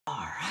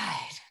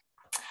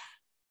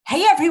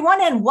Hey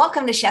everyone, and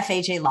welcome to Chef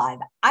AJ Live.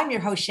 I'm your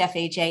host, Chef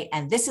AJ,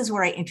 and this is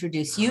where I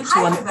introduce you to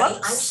Hi everybody,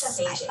 I'm Chef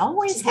AJ. It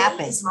always Today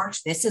happens.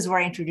 March. This is where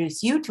I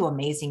introduce you to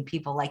amazing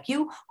people like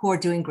you who are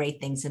doing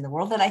great things in the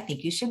world that I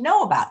think you should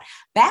know about.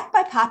 Back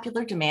by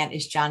popular demand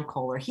is John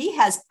Kohler. He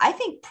has, I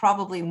think,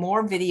 probably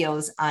more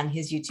videos on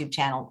his YouTube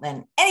channel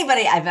than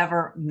anybody I've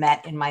ever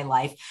met in my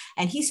life,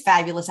 and he's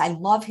fabulous. I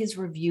love his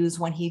reviews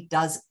when he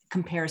does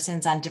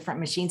comparisons on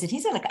different machines, and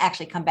he's going to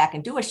actually come back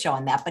and do a show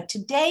on that. But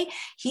today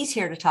he's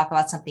here to talk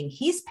about something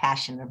he's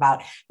passionate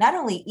about, not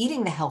only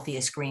eating the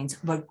healthiest greens,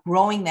 but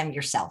growing them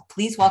yourself.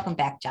 Please welcome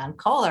back John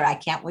Kohler. I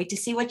can't wait to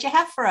see what you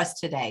have for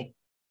us today.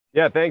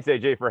 Yeah, thanks,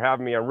 AJ, for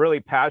having me. I'm really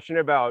passionate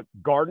about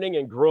gardening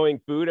and growing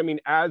food. I mean,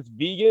 as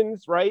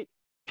vegans, right?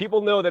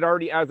 People know that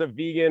already as a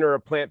vegan or a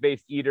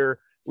plant-based eater,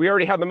 we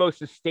already have the most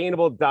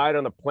sustainable diet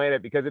on the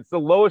planet because it's the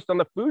lowest on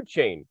the food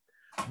chain.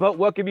 But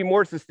what could be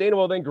more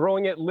sustainable than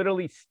growing it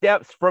literally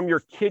steps from your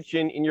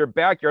kitchen in your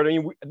backyard? I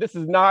mean, this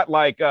is not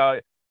like,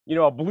 a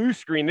blue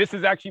screen. This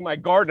is actually my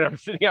garden. I'm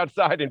sitting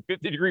outside in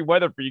 50-degree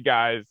weather for you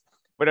guys.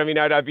 But I mean,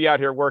 I'd be out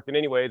here working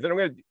anyways. And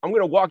I'm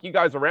gonna walk you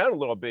guys around a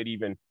little bit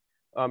even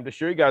to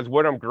show you guys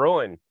what I'm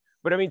growing.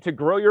 But I mean, to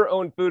grow your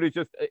own food is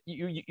just,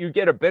 you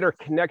get a better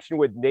connection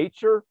with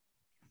nature.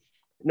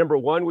 Number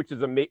one, which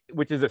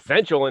is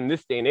essential in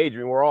this day and age. I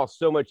mean, we're all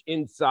so much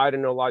inside. I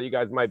know a lot of you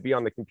guys might be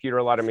on the computer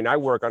a lot. I mean, I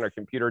work on a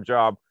computer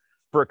job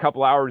for a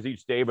couple hours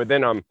each day, but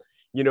then I'm,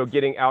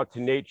 getting out to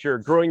nature,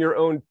 growing your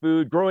own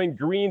food, growing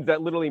greens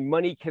that literally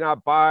money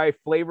cannot buy,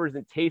 flavors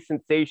and taste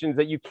sensations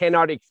that you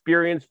cannot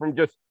experience from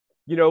just,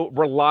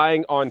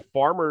 relying on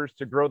farmers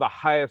to grow the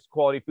highest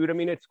quality food. I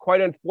mean, it's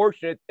quite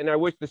unfortunate, and I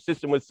wish the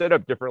system was set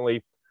up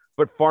differently,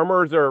 but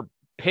farmers are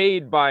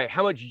paid by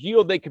how much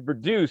yield they can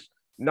produce,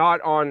 not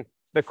on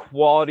the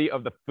quality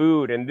of the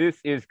food. And this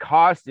is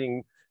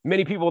costing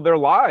many people their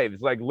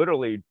lives, like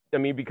literally, I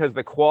mean, because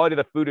the quality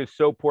of the food is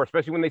so poor,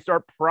 especially when they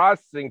start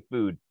processing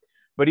food.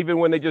 But even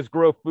when they just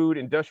grow food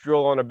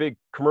industrial on a big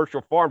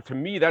commercial farm, to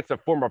me, that's a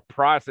form of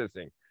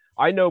processing.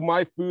 I know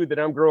my food that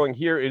I'm growing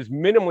here is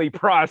minimally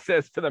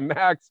processed to the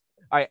max.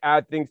 I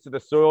add things to the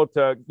soil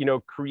to,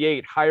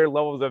 create higher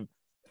levels of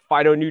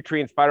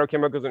phytonutrients,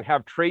 phytochemicals, and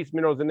have trace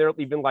minerals in there,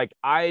 even like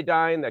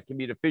iodine that can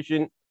be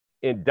deficient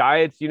in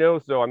diets,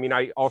 So, I mean,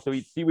 I also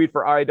eat seaweed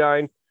for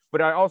iodine,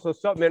 but I also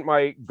supplement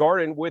my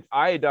garden with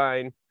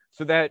iodine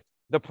so that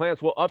the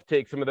plants will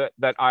uptake some of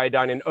that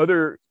iodine and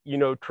other,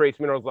 trace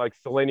minerals like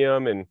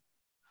selenium and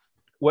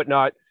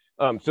whatnot,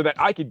 so that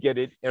I could get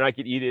it and I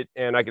could eat it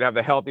and I could have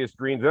the healthiest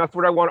greens. And that's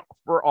what I want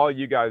for all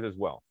you guys as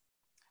well.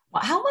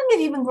 Well, how long have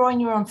you been growing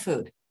your own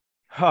food?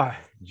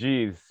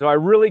 Geez. So I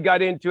really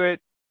got into it.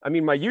 I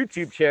mean, on my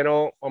YouTube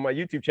channel, I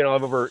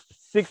have over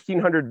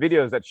 1,600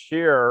 videos that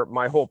share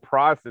my whole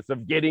process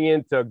of getting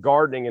into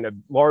gardening in a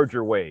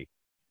larger way.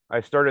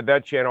 I started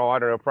that channel, I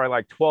don't know, probably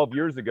like 12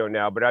 years ago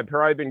now, but I've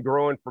probably been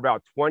growing for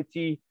about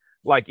 20,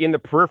 like in the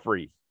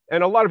periphery.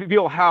 And a lot of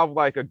people have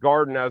like a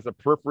garden as a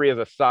periphery, as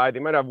a side. They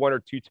might have one or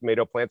two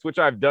tomato plants, which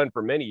I've done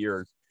for many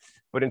years.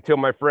 But until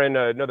my friend,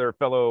 another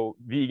fellow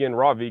vegan,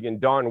 raw vegan,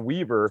 Don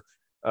Weaver,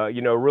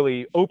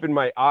 really opened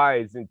my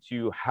eyes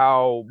into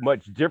how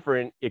much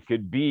different it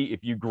could be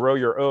if you grow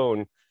your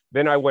own.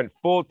 Then I went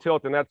full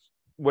tilt, and that's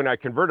when I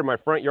converted my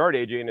front yard,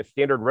 AJ, in a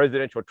standard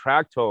residential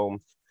tract home,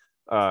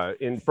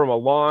 from a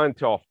lawn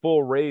to a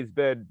full raised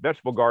bed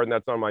vegetable garden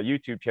that's on my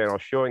YouTube channel,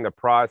 showing the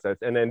process.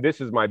 And then this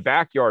is my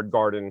backyard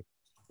garden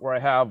where I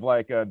have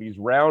like these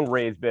round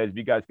raised beds. If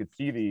you guys could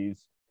see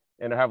these,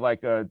 and I have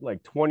like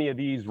 20 of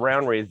these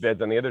round raised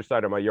beds on the other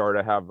side of my yard.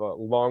 I have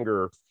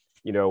longer,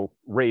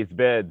 raised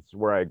beds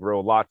where I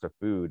grow lots of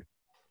food.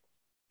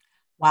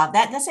 Wow,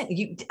 that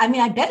doesn't,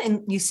 I bet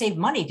you save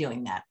money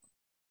doing that.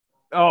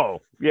 Oh,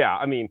 yeah.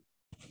 I mean,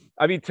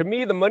 to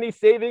me, the money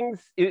savings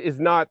is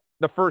not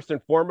the first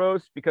and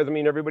foremost, because I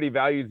mean, everybody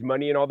values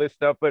money and all this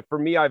stuff. But for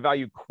me, I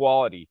value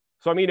quality.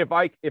 So, I mean, if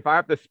I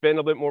have to spend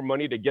a bit more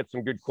money to get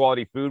some good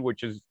quality food,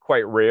 which is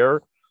quite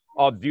rare,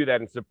 I'll do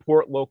that and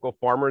support local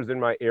farmers in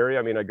my area.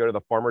 I mean, I go to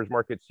the farmers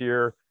markets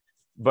here,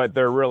 but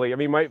they're really, I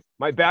mean,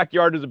 my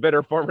backyard is a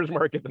better farmers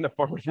market than the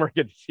farmers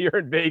markets here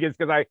in Vegas,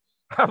 because I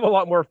have a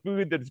lot more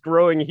food that's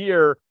growing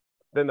here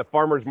than the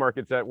farmers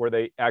markets where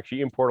they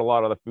actually import a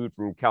lot of the food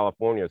from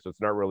California. So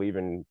it's not really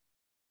even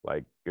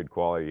like good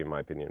quality in my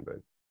opinion. But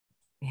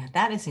yeah,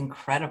 that is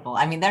incredible.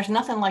 I mean, there's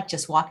nothing like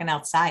just walking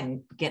outside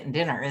and getting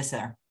dinner, is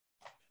there?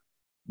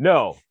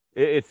 No,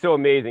 it's so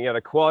amazing. Yeah, the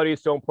quality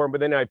is so important.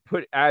 But then I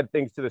add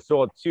things to the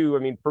soil too. I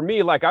mean, for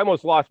me, like I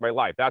almost lost my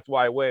life. That's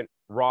why I went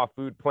raw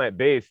food,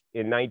 plant-based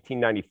in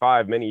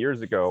 1995, many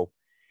years ago.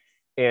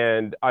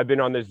 And I've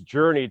been on this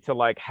journey to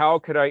like, how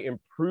could I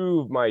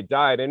improve my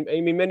diet? And I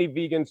mean, many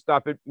vegans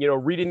stop at,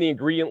 reading the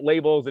ingredient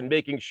labels and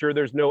making sure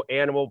there's no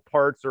animal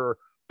parts or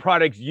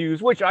products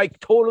used, which I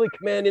totally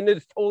commend and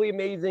it's totally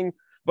amazing.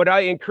 But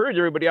I encourage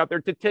everybody out there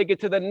to take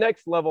it to the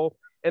next level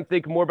and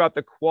think more about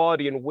the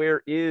quality and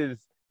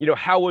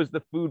how was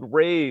the food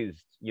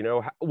raised?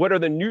 What are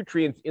the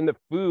nutrients in the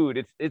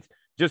food? It's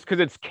just because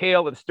it's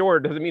kale that's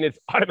stored doesn't mean it's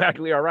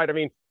automatically all right. I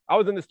mean, I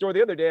was in the store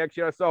the other day,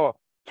 actually, I saw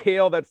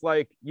kale that's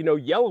like,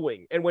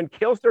 yellowing. And when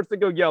kale starts to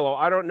go yellow,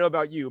 I don't know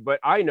about you, but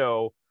I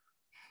know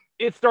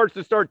it starts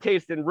to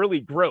tasting really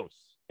gross.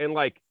 And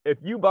like, if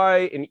you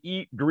buy and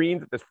eat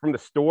greens that's from the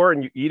store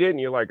and you eat it and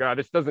you're like, oh,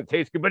 this doesn't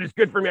taste good, but it's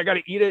good for me, I got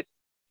to eat it.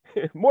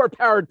 More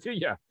power to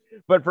you.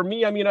 But for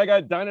me, I mean, I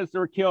got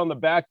dinosaur kale on the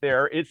back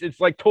there. It's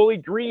like totally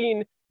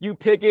green. You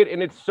pick it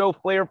and it's so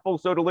flavorful,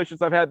 so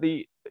delicious. I've had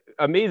the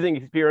amazing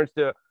experience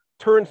to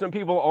turn some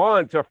people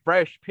on to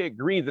fresh picked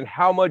greens and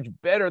how much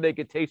better they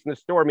could taste in the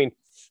store. I mean,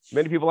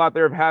 many people out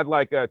there have had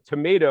like a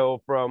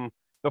tomato from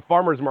the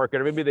farmer's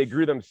market, or maybe they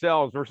grew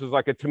themselves, versus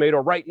like a tomato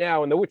right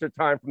now in the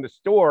wintertime from the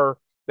store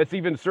that's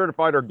even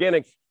certified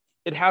organic.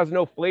 It has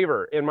no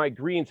flavor, and my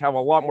greens have a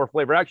lot more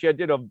flavor. Actually, I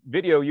did a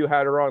video, you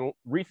had her on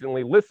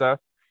recently, Lissa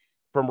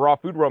from Raw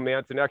Food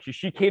Romance, and actually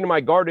she came to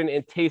my garden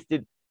and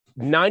tasted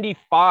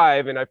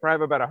 95, and I probably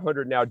have about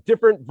 100 now,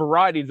 different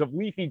varieties of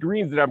leafy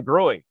greens that I'm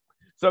growing.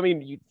 So, I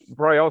mean, you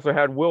probably also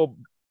had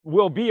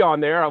Will B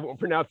on there. I won't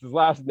pronounce his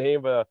last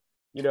name,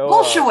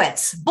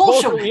 Bolshewitz.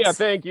 Yeah,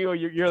 thank you.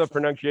 You're the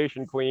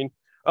pronunciation queen.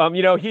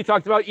 He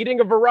talks about eating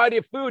a variety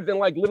of foods, and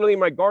like literally in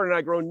my garden,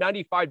 I grow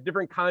 95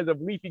 different kinds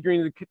of leafy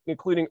greens,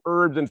 including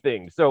herbs and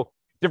things. So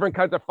different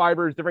kinds of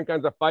fibers, different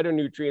kinds of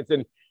phytonutrients.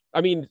 And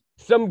I mean,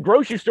 some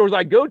grocery stores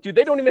I go to,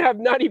 they don't even have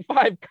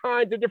 95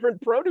 kinds of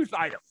different produce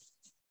items.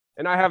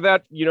 And I have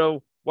that,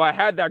 I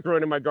had that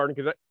growing in my garden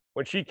because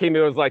when she came,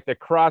 it was like the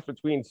cross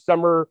between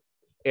summer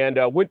and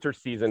winter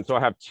season. So I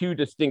have two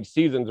distinct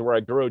seasons where I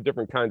grow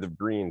different kinds of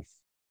greens.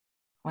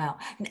 Wow.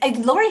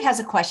 Lori has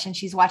a question.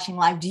 She's watching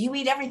live. Do you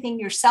eat everything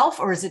yourself,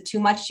 or is it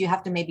too much? Do you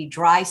have to maybe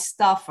dry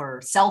stuff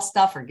or sell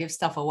stuff or give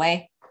stuff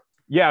away?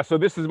 Yeah. So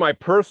this is my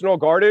personal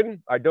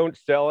garden. I don't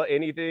sell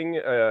anything.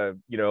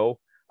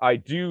 I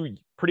do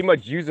pretty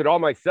much use it all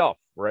myself.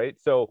 Right.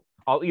 So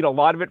I'll eat a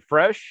lot of it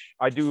fresh.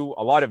 I do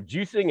a lot of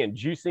juicing, and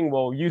juicing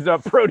will use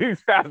up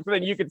produce faster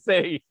than you could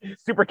say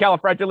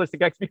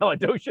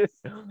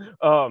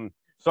supercalifragilisticexpialidocious.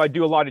 So I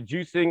do a lot of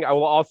juicing. I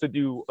will also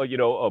do,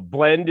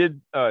 blended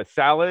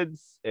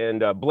salads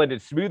and blended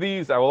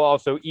smoothies. I will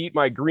also eat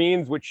my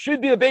greens, which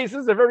should be the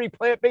basis of every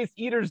plant-based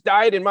eater's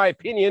diet, in my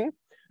opinion,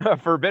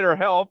 for better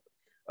health.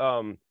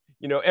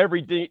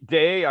 Every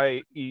day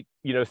I eat,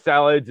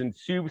 salads and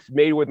soups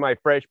made with my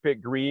fresh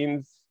picked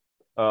greens.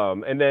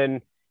 And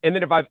then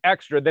if I have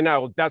extra,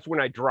 that's when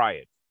I dry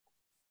it.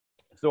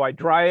 So I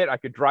dry it. I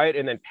could dry it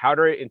and then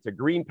powder it into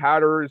green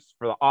powders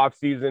for the off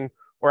season.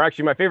 Or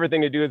actually, my favorite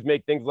thing to do is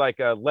make things like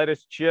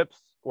lettuce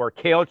chips or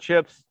kale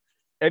chips.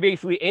 And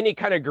basically, any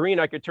kind of green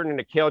I could turn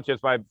into kale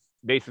chips by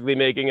basically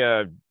making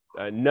a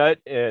nut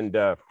and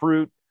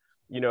fruit,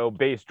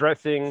 based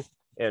dressing,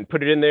 and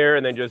put it in there,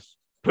 and then just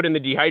put in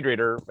the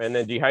dehydrator and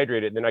then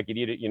dehydrate it. And then I could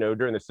eat it,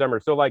 during the summer.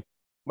 So like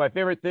my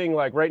favorite thing,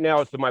 like right now,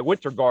 it's my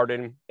winter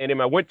garden. And in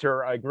my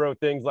winter, I grow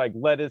things like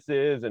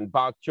lettuces and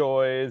bok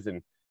choys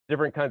and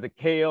different kinds of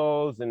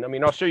kales. And I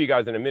mean, I'll show you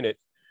guys in a minute.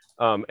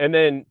 And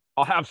then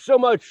I'll have so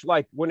much,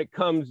 like when it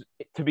comes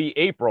to be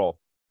April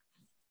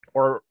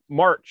or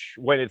March,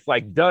 when it's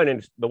like done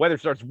and the weather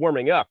starts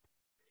warming up,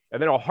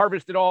 and then I'll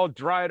harvest it all,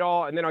 dry it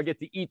all, and then I'll get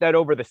to eat that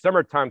over the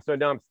summertime. So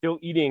now I'm still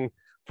eating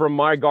from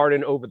my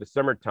garden over the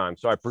summertime.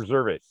 So I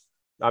preserve it.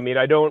 My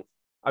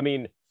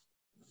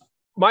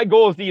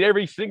goal is to eat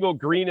every single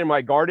green in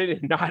my garden,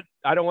 and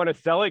I don't want to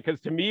sell it, because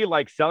to me,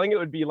 like selling it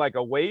would be like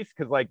a waste,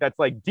 because like that's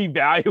like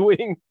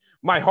devaluing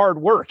my hard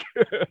work.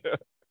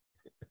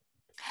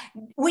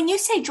 When you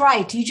say dry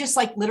it, do you just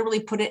like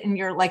literally put it in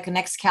your like an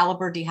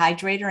Excalibur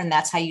dehydrator and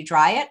that's how you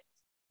dry it?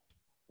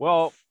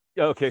 Well,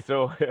 okay,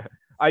 so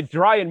I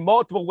dry in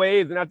multiple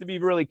ways, and I have to be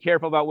really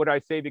careful about what I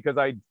say, because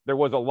there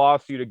was a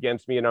lawsuit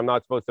against me, and I'm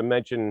not supposed to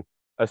mention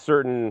a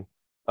certain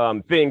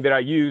thing that I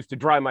use to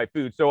dry my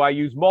food. So I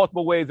use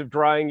multiple ways of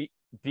drying.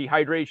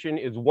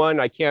 Dehydration is one.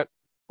 I can't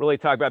really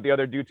talk about the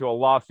other due to a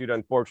lawsuit,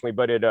 unfortunately,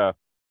 but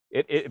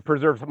it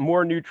preserves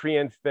more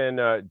nutrients than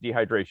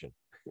dehydration.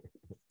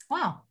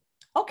 Wow.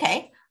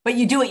 Okay. But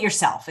you do it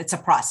yourself. It's a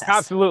process.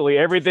 Absolutely.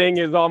 Everything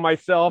is all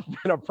myself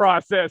in a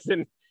process,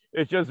 and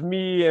it's just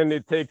me, and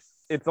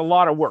it's a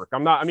lot of work.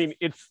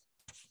 It's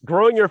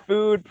growing your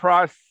food,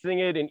 processing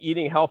it, and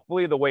eating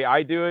healthfully the way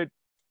I do it.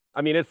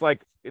 I mean, it's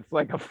like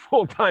a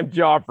full-time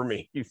job for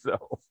me.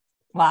 So,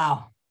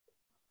 wow.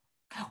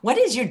 What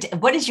is your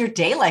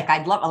day like?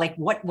 I'd love, like,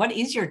 what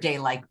is your day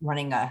like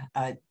running a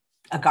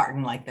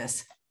garden like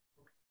this?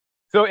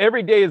 So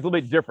every day is a little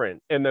bit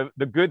different. And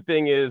the good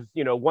thing is,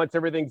 once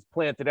everything's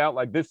planted out,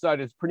 like this side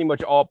is pretty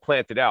much all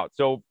planted out.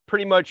 So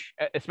pretty much,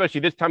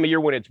 especially this time of year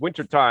when it's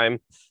wintertime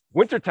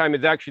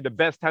is actually the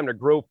best time to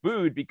grow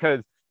food,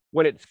 because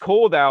when it's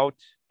cold out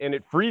and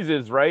it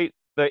freezes, right,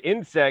 the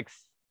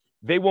insects,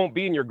 they won't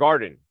be in your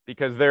garden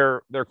because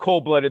they're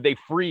cold-blooded. They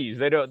freeze.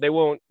 They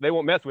won't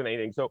mess with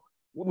anything. So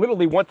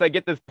literally, once I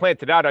get this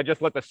planted out, I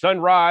just let the sun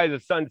rise, the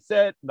sun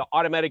set, the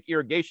automatic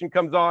irrigation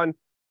comes on.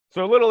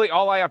 So literally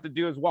all I have to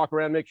do is walk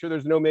around, make sure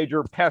there's no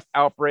major pest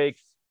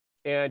outbreaks,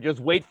 and just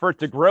wait for it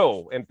to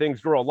grow. And things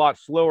grow a lot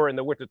slower in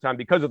the wintertime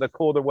because of the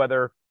colder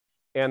weather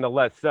and the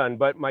less sun.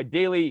 But my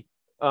daily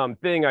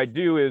thing I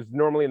do is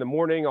normally in the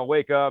morning, I'll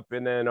wake up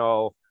and then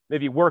I'll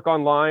maybe work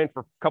online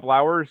for a couple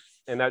hours.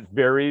 And that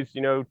varies,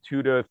 2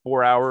 to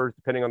 4 hours,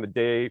 depending on the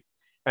day.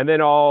 And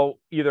then I'll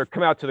either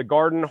come out to the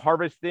garden,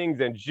 harvest things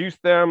and juice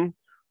them,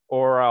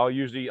 or I'll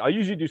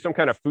usually do some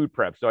kind of food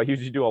prep. So I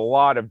usually do a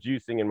lot of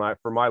juicing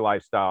for my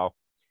lifestyle.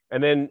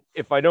 And then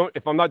if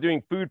I'm not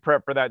doing food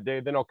prep for that day,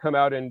 then I'll come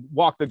out and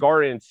walk the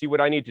garden and see what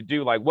I need to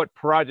do. Like, what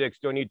projects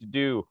do I need to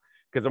do?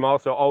 Because I'm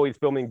also always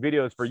filming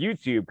videos for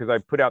YouTube, because I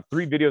put out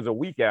 3 videos a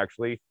week,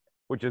 actually,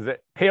 which is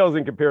pales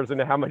in comparison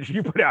to how much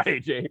you put out,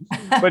 AJ.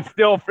 But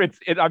still,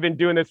 I've been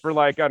doing this for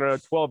like, I don't know,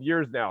 12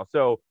 years now.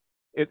 So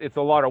it's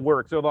a lot of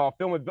work. So I'll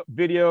film a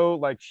video,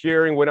 like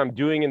sharing what I'm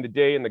doing in the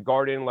day in the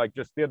garden. Like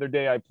just the other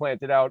day, I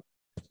planted out.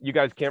 You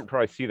guys can't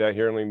probably see that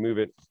here. Let me move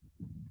it.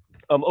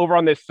 Over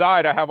on this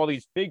side, I have all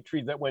these fig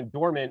trees that went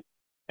dormant.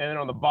 And then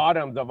on the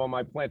bottoms of them,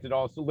 I planted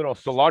also little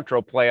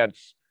cilantro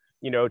plants,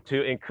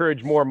 to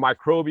encourage more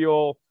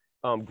microbial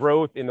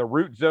growth in the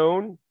root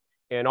zone,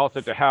 and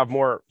also to have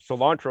more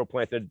cilantro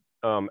planted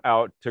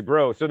out to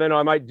grow. So then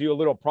I might do a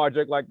little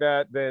project like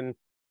that. Then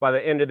by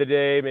the end of the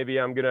day, maybe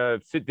I'm going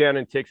to sit down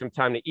and take some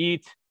time to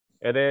eat.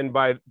 And then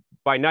by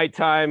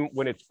nighttime,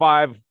 when it's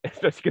 5,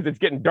 especially because it's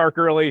getting dark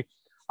early,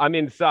 I'm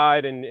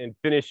inside and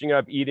finishing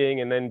up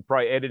eating, and then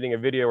probably editing a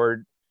video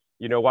or,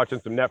 watching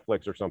some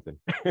Netflix or something.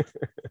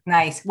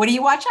 Nice. What do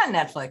you watch on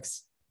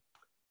Netflix?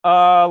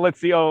 Let's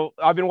see. Oh,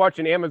 I've been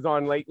watching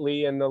Amazon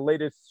lately, and the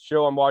latest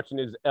show I'm watching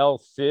is El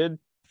Cid.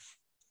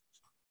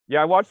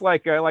 Yeah, I watch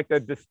like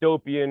the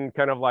dystopian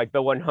kind of, like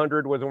The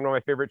 100 was one of my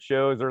favorite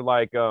shows, or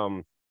like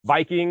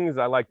Vikings.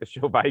 I like the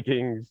show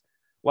Vikings.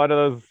 A lot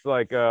of those,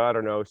 like I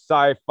don't know,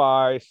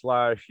 sci-fi /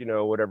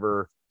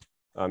 whatever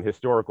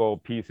historical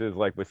pieces,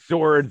 like with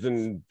swords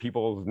and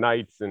people's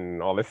knights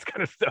and all this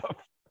kind of stuff.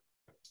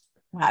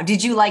 Wow.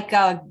 Did you like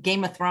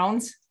Game of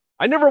Thrones?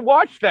 I never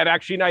watched that,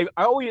 actually. And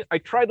I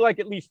tried like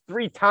at least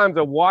 3 times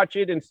to watch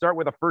it and start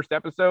with the first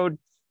episode,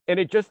 and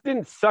it just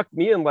didn't suck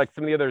me in like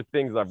some of the other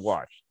things I've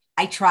watched.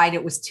 I tried.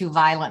 It was too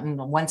violent. And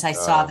once I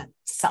saw that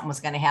something was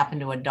going to happen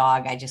to a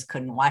dog, I just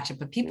couldn't watch it.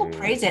 But people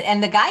praise it.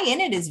 And the guy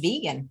in it is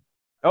vegan.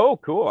 Oh,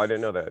 cool. I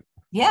didn't know that.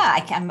 Yeah.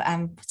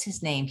 What's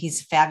his name?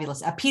 He's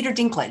fabulous. Peter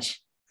Dinklage.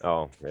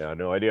 Oh, yeah.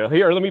 No idea.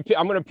 Here,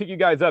 I'm going to pick you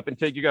guys up and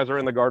take you guys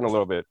around the garden a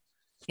little bit.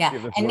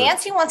 Yeah. And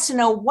Nancy wants to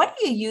know, what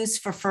do you use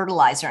for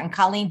fertilizer? And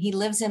Colleen, he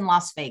lives in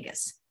Las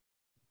Vegas.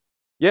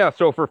 Yeah.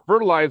 So for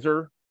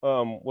fertilizer,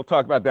 we'll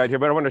talk about that here,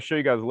 but I want to show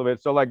you guys a little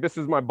bit. So like, this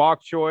is my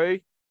bok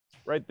choy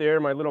right there,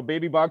 my little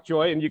baby bok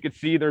choy. And you can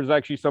see there's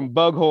actually some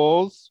bug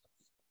holes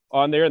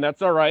on there, and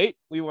that's all right.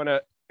 We want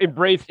to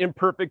embrace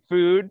imperfect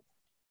food.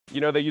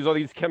 They use all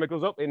these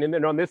chemicals up. And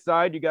then on this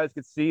side, you guys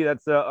can see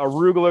that's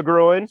arugula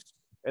growing.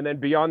 And then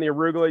beyond the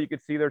arugula, you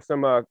can see there's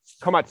some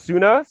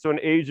kamatsuna, so an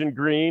Asian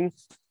green.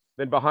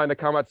 Then behind the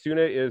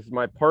kamatsuna is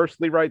my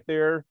parsley right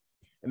there.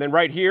 And then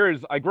right here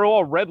I grow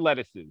all red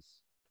lettuces.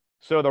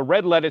 So the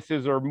red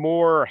lettuces are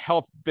more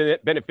health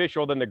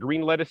beneficial than the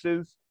green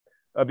lettuces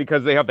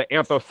because they have the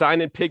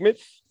anthocyanin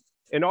pigments.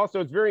 And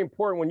also, it's very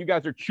important when you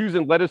guys are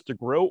choosing lettuce to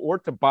grow or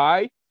to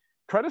buy,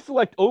 try to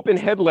select open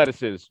head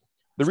lettuces.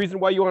 The reason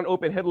why you want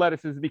open head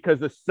lettuces is because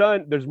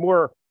there's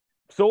more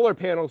solar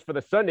panels for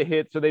the sun to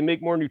hit, so they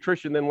make more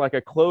nutrition than like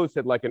a closed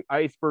head, like an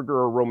iceberg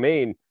or a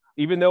romaine.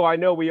 Even though I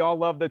know we all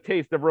love the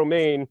taste of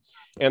romaine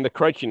and the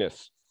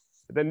crunchiness.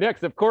 Then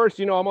next, of course,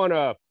 I'm on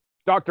a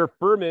Dr.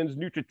 Furman's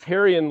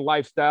Nutritarian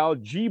lifestyle,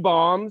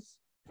 G-bombs.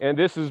 And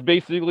this is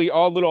basically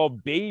all little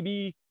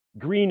baby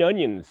green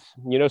onions,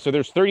 so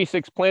there's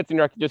 36 plants in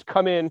there. I can just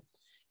come in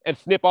and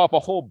snip off a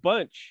whole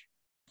bunch,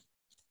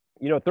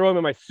 throw them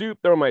in my soup,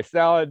 throw them in my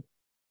salad.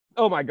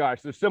 Oh my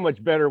gosh, they're so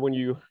much better when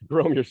you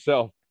grow them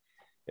yourself.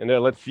 And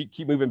then let's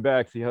keep moving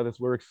back, see how this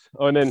works.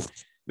 Oh, and then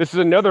this is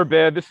another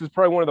bed. This is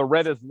probably one of the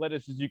reddest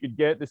lettuces you could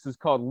get. This is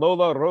called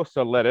Lola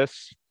Rosa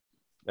lettuce.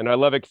 And I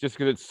love it just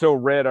because it's so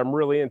red. I'm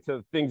really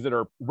into things that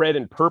are red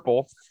and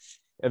purple.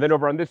 And then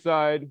over on this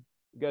side,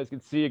 you guys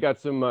can see I got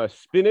some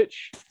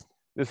spinach.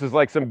 This is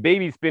like some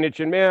baby spinach.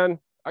 And man,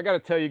 I got to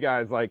tell you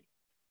guys, like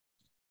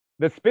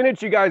the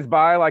spinach you guys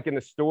buy, like in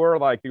the store,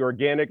 like the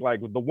organic, like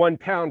the 1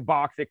 pound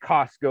box at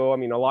Costco. I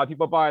mean, a lot of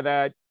people buy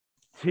that.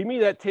 To me,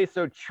 that tastes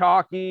so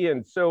chalky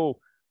and so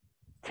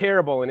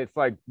terrible. And it's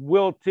like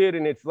wilted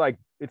and it's like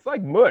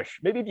mush.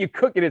 Maybe if you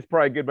cook it, it's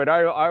probably good, but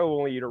I will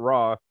only eat it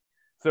raw.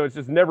 So it's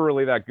just never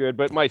really that good.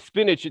 But my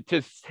spinach, it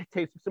just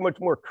tastes so much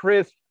more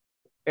crisp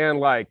and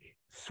like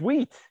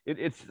sweet.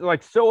 It's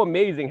like so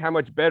amazing how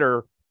much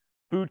better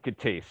food could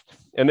taste.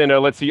 And then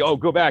let's see. Oh,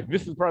 go back.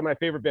 This is probably my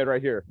favorite bed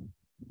right here.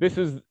 This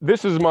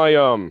is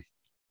my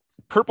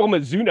purple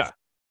Mizuna.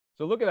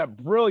 So look at that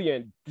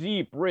brilliant,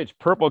 deep, rich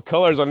purple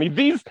colors on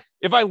these.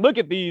 If I look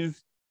at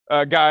these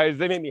guys,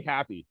 they make me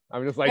happy.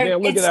 I'm just like, man,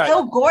 look at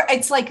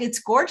that. It's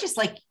gorgeous.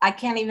 Like I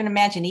can't even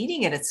imagine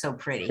eating it. It's so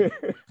pretty.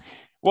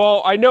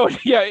 Well, I know.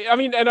 Yeah. I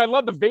mean, and I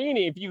love the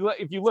veining. If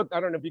you look, I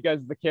don't know if you guys,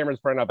 the camera's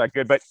probably not that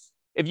good, but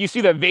if you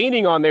see the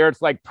veining on there,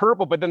 it's like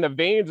purple, but then the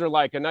veins are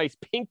like a nice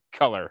pink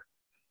color.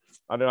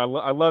 I don't know.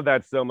 I love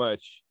that so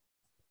much.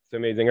 It's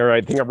amazing. All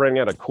right, I think I'm running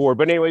out of cord.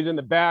 But anyways, in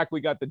the back, we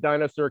got the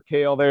dinosaur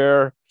kale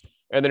there.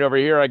 And then over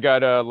here, I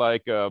got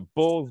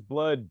bull's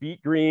blood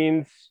beet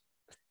greens.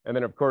 And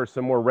then, of course,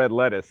 some more red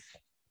lettuce.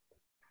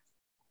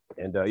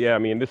 And yeah, I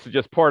mean, this is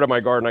just part of my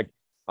garden.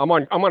 I'm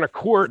on a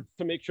cord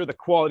to make sure the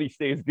quality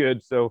stays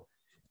good. So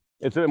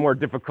it's a bit more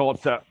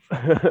difficult to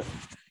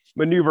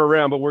maneuver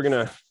around, but we're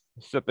going to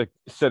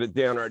set it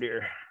down right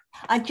here.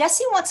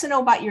 Jesse wants to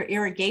know about your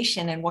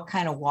irrigation and what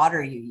kind of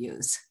water you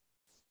use.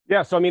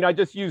 Yeah, so I mean, I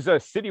just use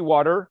city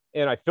water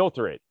and I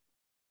filter it.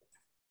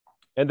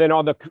 And then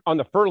on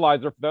the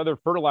fertilizer, for the other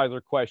fertilizer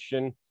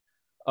question,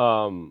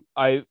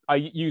 I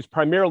use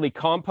primarily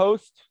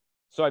compost.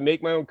 So I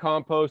make my own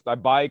compost. I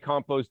buy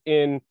compost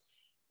in,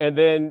 and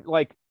then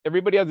like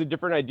everybody has a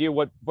different idea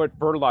what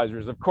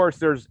fertilizers. Of course,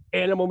 there's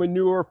animal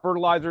manure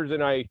fertilizers,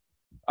 and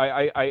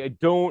I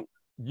don't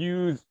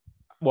use,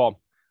 well,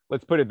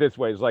 let's put it this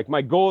way. It's like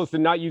my goal is to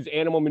not use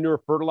animal manure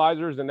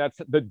fertilizers, and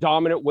that's the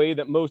dominant way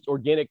that most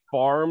organic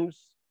farms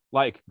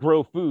like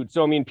grow food.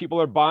 So I mean, people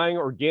are buying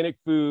organic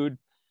food,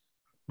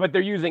 but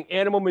they're using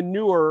animal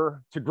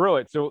manure to grow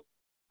it. So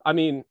I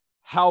mean,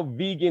 how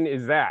vegan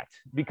is that?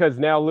 Because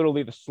now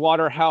literally the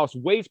slaughterhouse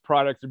waste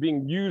products are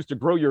being used to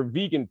grow your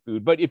vegan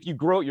food. But if you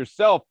grow it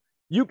yourself,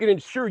 you can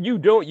ensure you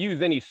don't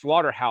use any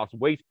slaughterhouse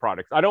waste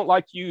products. I don't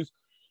like to use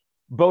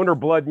bone or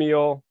blood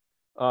meal.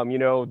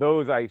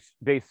 Those I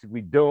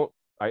basically don't,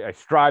 I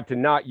strive to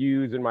not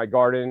use in my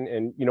garden.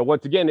 And,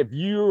 once again, if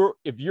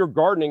you're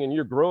gardening and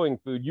you're growing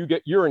food,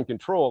 you're in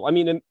control. I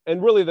mean,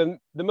 and really the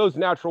most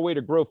natural way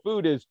to grow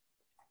food is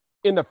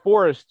in the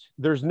forest.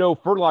 There's no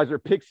fertilizer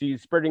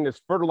pixies spreading this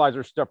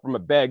fertilizer stuff from a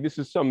bag. This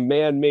is some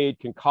man-made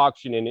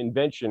concoction and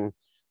invention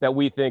that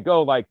we think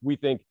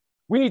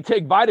we need to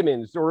take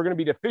vitamins or we're going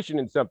to be deficient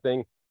in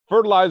something.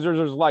 Fertilizers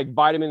are like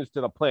vitamins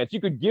to the plants.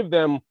 You could give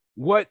them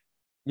what,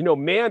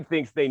 man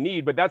thinks they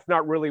need, but that's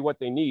not really what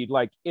they need.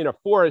 Like in a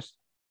forest,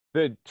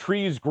 the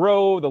trees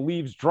grow, the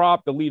leaves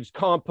drop, the leaves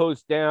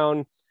compost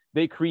down.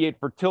 They create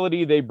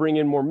fertility. They bring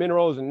in more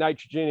minerals and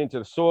nitrogen into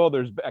the soil.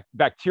 There's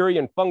bacteria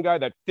and fungi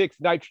that fix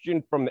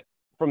nitrogen from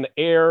the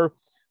air,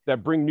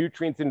 that bring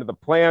nutrients into the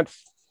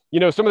plants.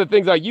 Some of the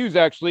things I use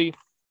actually,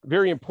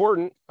 very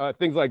important,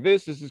 things like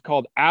this. This is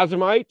called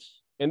azomite,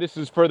 and this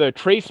is for the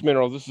trace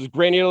minerals. This is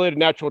granulated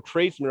natural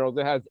trace minerals.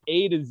 It has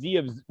A to Z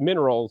of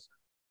minerals,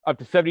 up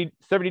to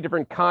 70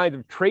 different kinds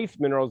of trace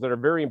minerals that are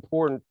very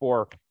important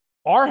for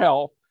our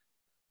health,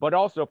 but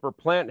also for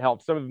plant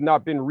health. Some have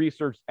not been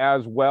researched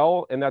as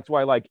well. And that's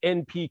why like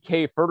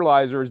NPK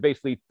fertilizer is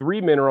basically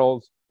 3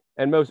 minerals,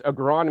 and most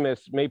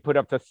agronomists may put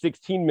up to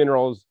 16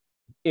 minerals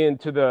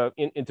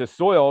into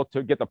soil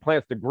to get the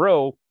plants to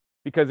grow,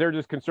 because they're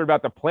just concerned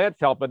about the plant's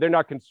health, but they're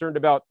not concerned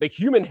about the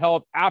human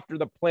health after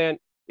the plant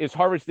is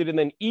harvested and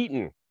then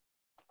eaten.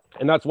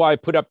 And that's why I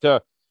put up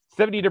to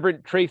 70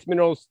 different trace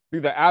minerals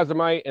through the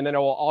azomite, and then I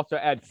will also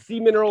add sea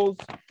minerals,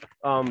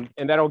 and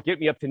that'll get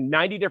me up to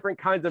 90 different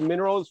kinds of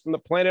minerals from the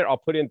planet. I'll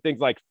put in things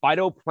like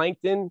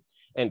phytoplankton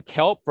and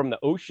kelp from the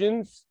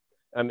oceans,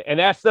 and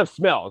that stuff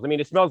smells. I mean,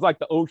 it smells like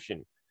the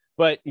ocean,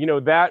 but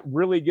that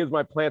really gives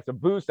my plants a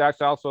boost.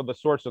 Actually, also the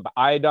source of the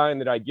iodine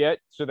that I get,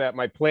 so that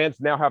my plants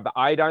now have the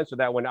iodine, so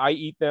that when I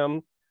eat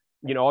them,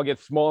 I'll get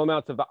small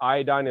amounts of the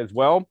iodine as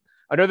well.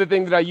 Another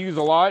thing that I use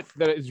a lot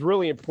that is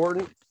really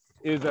important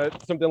is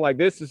something like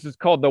this. This is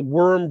called the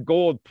Worm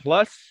Gold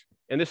Plus,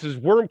 and this is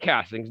worm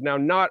castings. Now,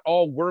 not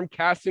all worm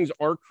castings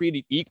are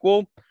created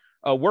equal.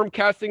 Worm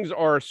castings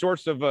are a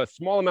source of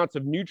small amounts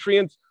of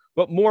nutrients,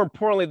 but more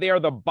importantly, they are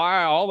the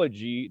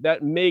biology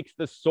that makes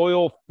the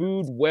soil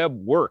food web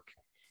work.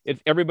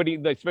 It's everybody,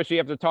 especially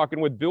after talking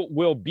with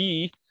Will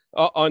B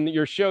on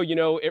your show,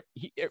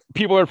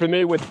 people are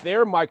familiar with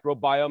their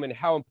microbiome and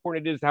how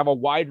important it is to have a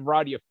wide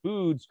variety of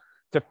foods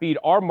to feed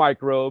our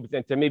microbes,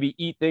 and to maybe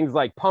eat things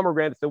like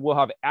pomegranates that will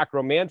have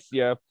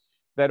acromantia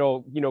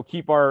that'll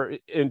keep our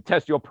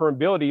intestinal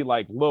permeability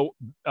like low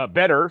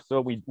better,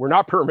 so we're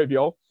not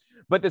permeable.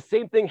 But the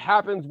same thing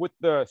happens with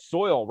the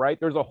soil, right?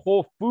 There's a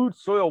whole food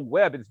soil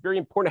web. It's very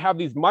important to have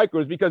these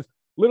microbes, because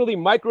literally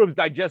microbes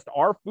digest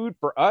our food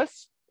for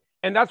us,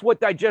 and that's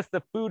what digests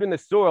the food in the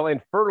soil.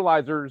 And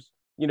fertilizers,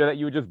 that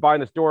you would just buy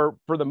in the store,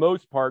 for the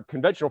most part,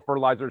 conventional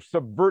fertilizers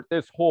subvert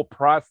this whole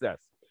process.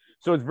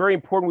 So it's very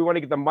important. We want to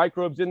get the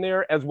microbes in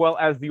there as well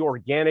as the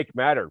organic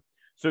matter.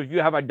 So if you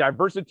have a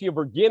diversity of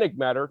organic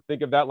matter,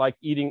 think of that like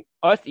eating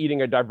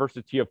a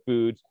diversity of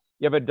foods.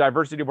 You have a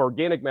diversity of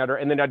organic matter,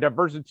 and then a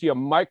diversity of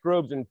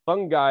microbes and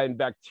fungi and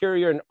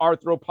bacteria and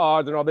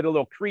arthropods and all the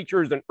little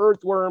creatures and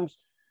earthworms.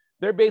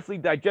 They're basically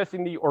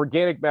digesting the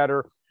organic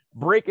matter,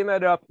 breaking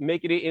that up,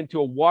 making it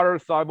into a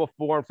water-soluble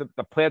form so that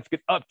the plants can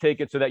uptake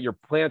it, so that your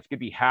plants can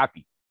be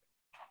happy.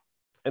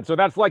 And so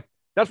that's like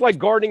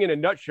gardening in a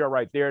nutshell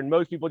right there. And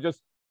most people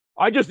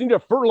I just need a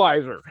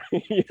fertilizer,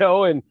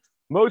 and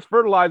most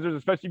fertilizers,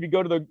 especially if you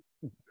go to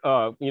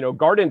the,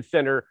 garden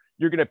center,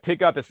 you're going to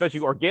pick up, especially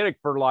organic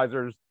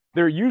fertilizers.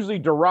 They're usually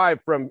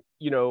derived from,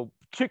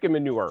 chicken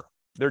manure.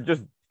 They're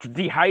just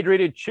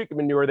dehydrated chicken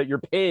manure that you're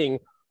paying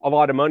a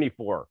lot of money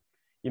for.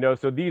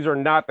 So these are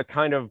not the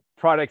kind of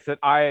products that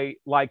I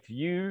like to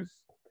use.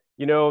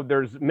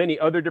 There's many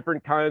other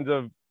different kinds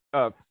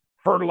of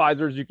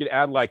fertilizers you could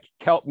add, like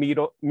kelp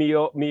meal,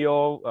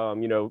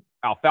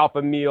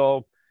 alfalfa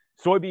meal,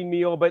 soybean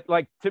meal. But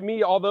like, to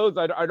me, all those,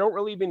 I don't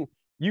really even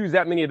use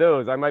that many of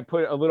those. I might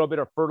put a little bit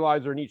of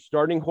fertilizer in each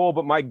starting hole,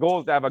 but my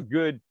goal is to have a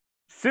good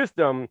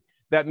system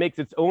that makes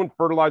its own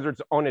fertilizer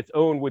on its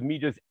own, with me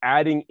just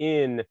adding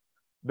in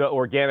the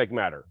organic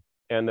matter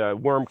and the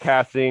worm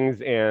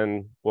castings,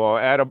 and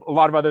add a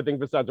lot of other things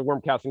besides the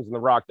worm castings in the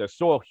rock, the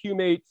soil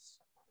humates,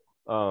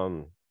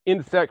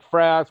 insect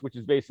frass, which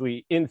is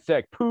basically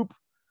insect poop,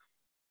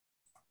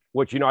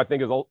 which, I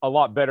think is a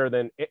lot better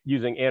than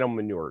using animal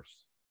manures.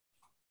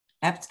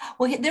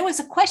 Well, there was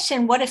a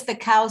question, what if the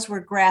cows were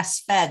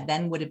grass fed?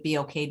 Then would it be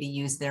okay to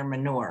use their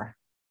manure?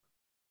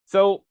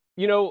 So,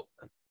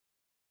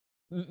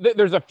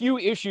 there's a few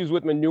issues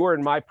with manure,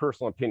 in my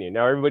personal opinion.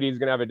 Now, everybody's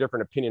going to have a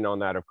different opinion on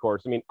that, of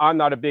course. I mean, I'm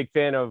not a big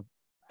fan of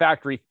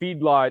factory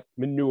feedlot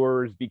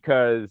manures,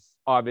 because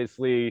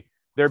obviously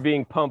they're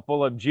being pumped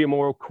full of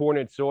GMO corn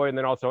and soy, and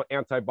then also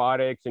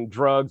antibiotics and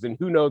drugs and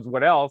who knows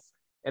what else.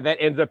 And that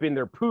ends up in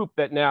their poop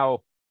that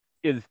now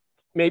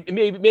may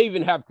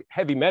even have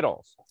heavy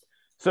metals.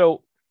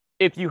 So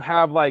if you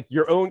have like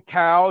your own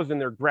cows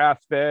and they're grass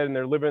fed and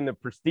they're living the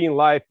pristine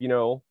life,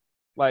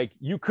 like,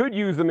 you could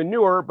use the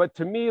manure, but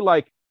to me,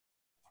 like,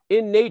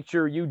 in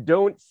nature, you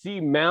don't see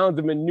mounds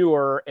of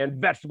manure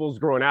and vegetables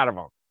growing out of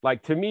them.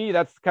 Like, to me,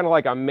 that's kind of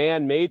like a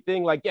man-made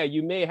thing. Like, yeah,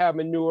 you may have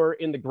manure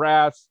in the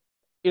grass,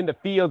 in the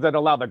fields that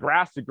allow the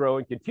grass to grow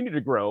and continue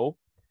to grow.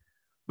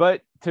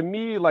 But to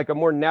me, like, a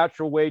more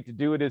natural way to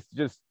do it is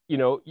just,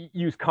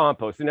 use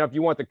compost. And now if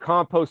you want to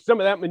compost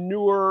some of that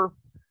manure,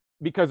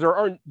 because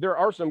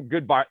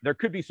there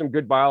could be some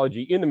good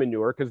biology in the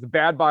manure, because the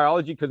bad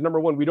biology, because number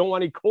one, we don't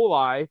want E.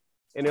 coli.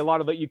 And a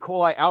lot of the E.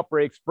 coli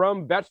outbreaks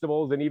from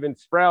vegetables and even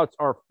sprouts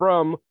are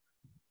from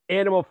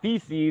animal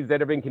feces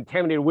that have been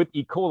contaminated with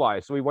E.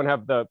 coli. So we want to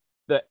have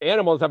the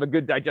animals have a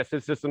good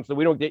digestive system, so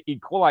we don't get E.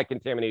 coli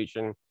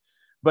contamination.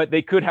 But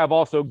they could have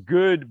also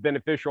good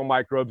beneficial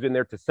microbes in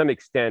there to some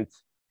extent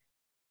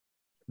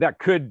that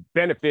could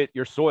benefit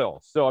your soil.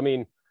 So, I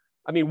mean,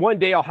 one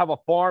day I'll have a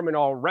farm and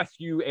I'll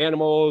rescue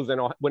animals. And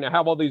when I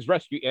have all these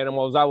rescue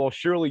animals, I will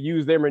surely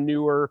use their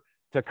manure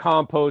to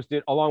compost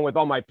it along with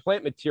all my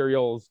plant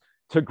materials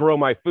to grow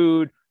my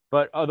food.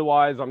 But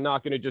otherwise, I'm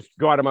not going to just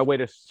go out of my way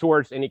to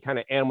source any kind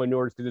of animal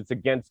manures, because it's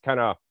against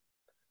kind of,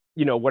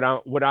 what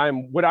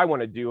I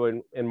want to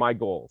do in my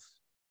goals.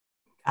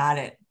 Got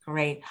it.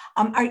 Great.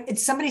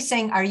 Somebody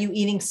saying, are you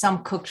eating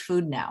some cooked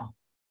food now?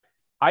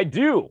 I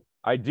do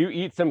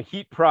eat some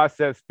heat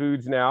processed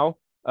foods now,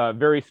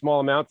 very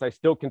small amounts. I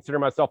still consider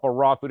myself a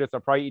raw foodist. I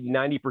probably eat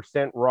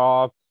 90%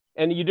 raw.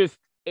 And if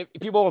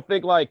people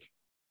think like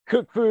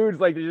cooked foods,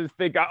 like, they just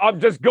think I'm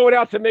just going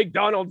out to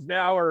McDonald's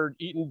now or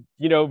eating,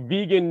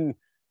 vegan,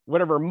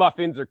 whatever,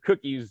 muffins or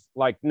cookies.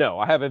 Like, no,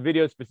 I have a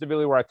video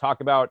specifically where I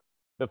talk about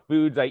the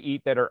foods I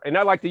eat and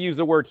I like to use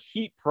the word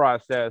heat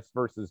processed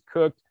versus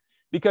cooked,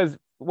 because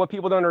what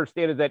people don't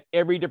understand is that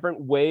every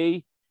different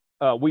way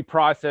we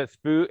process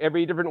food,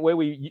 every different way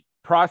we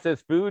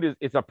process food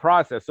is a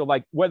process. So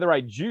like, whether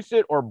I juice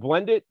it or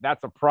blend it,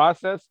 that's a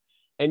process,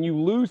 and you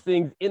lose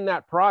things in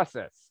that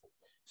process.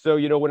 So,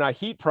 when I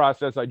heat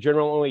process, I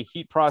generally only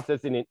heat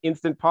process in an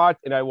Instant Pot,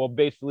 and I will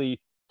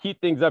basically heat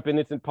things up in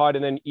Instant Pot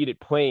and then eat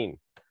it plain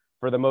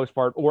for the most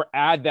part, or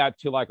add that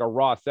to like a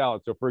raw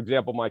salad. So for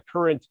example,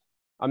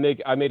 I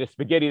made a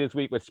spaghetti this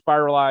week with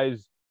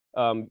spiralized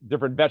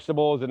different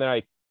vegetables, and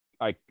then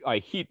I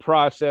heat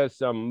process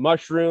some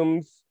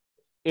mushrooms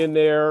in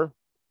there,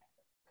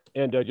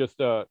 and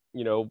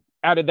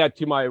added that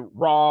to my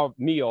raw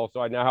meal.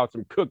 So I now have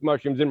some cooked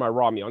mushrooms in my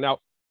raw meal. Now,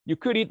 you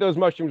could eat those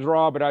mushrooms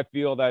raw, but I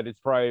feel that it's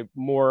probably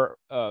more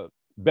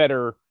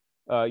better,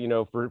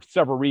 for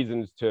several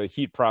reasons, to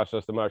heat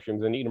process the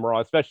mushrooms and eat them raw,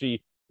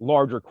 especially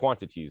larger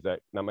quantities.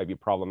 That might be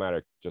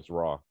problematic just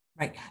raw.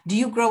 Right. Do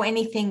you grow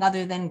anything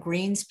other than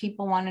greens?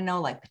 People want to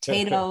know, like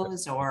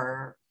potatoes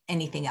or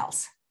anything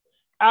else?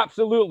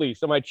 Absolutely.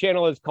 So my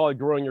channel is called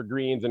Growing Your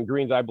Greens, and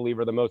greens, I believe,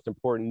 are the most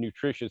important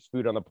nutritious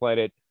food on the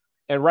planet.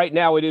 And right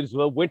now it is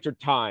the winter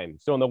time.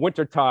 So in the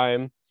winter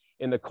time,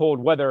 in the cold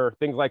weather,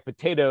 things like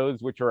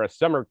potatoes, which are a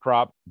summer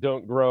crop,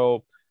 don't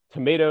grow.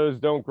 Tomatoes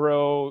don't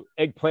grow.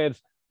 Eggplants,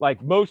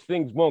 like most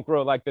things, won't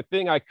grow. Like the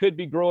thing I could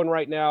be growing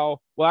right now,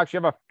 well,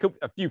 actually, I have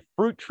a few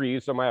fruit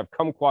trees. So I have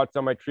kumquats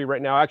on my tree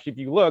right now. Actually, if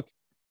you look,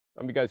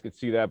 you guys could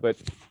see that,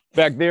 but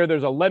back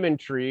there's a lemon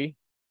tree.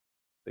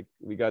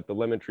 We got the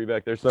lemon tree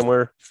back there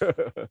somewhere.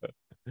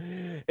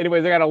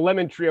 Anyways, I got a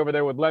lemon tree over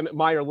there with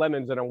minor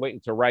lemons that I'm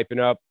waiting to ripen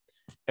up.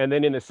 And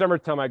then in the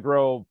summertime, I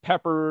grow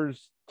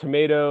peppers,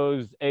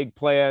 tomatoes,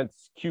 eggplants,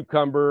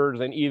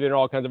 cucumbers, and even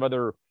all kinds of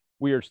other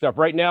weird stuff.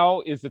 Right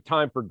now is the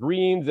time for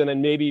greens. And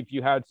then maybe if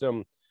you had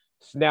some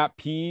snap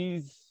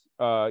peas,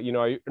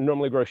 I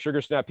normally grow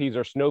sugar snap peas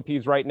or snow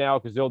peas right now,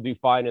 because they'll do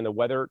fine in the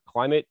weather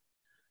climate.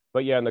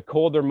 But yeah, in the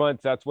colder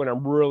months, that's when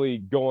I'm really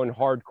going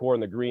hardcore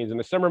in the greens. In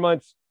the summer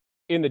months,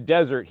 in the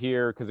desert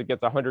here, because it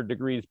gets 100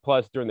 degrees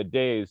plus during the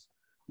days,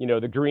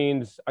 the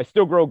greens, I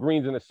still grow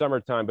greens in the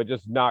summertime, but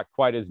just not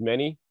quite as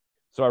many.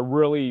 So I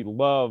really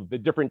love the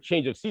different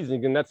change of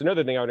seasons. And that's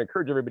another thing I would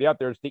encourage everybody out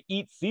there is to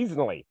eat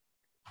seasonally.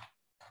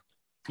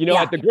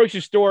 At the grocery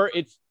store,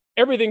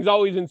 everything's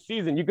always in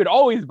season. You could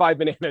always buy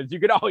bananas. You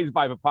could always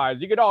buy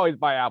papayas. You could always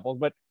buy apples,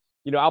 but,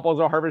 apples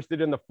are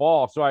harvested in the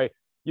fall. So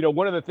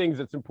one of the things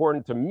that's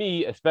important to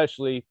me,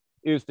 especially,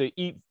 is to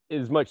eat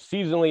as much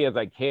seasonally as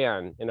I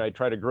can. And I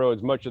try to grow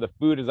as much of the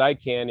food as I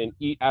can and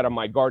eat out of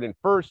my garden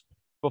first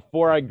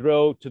before I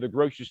go to the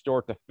grocery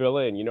store to fill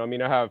in.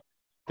 I have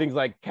things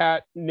like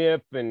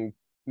catnip and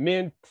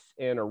mint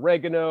and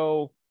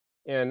oregano,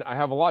 and I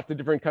have a lot of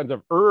different kinds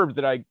of herbs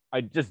that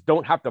I just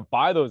don't have to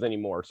buy those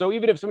anymore. So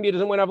even if somebody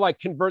doesn't want to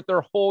convert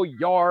their whole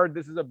yard,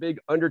 this is a big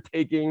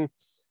undertaking,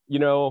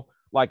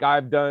 like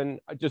I've done.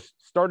 I just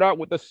start out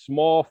with a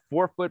small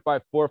 4-foot by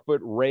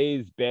 4-foot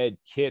raised bed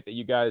kit that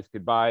you guys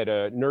could buy at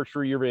a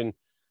nursery or in,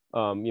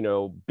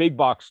 big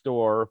box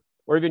store,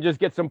 or even just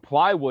get some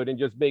plywood and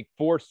just make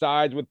 4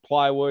 sides with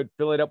plywood,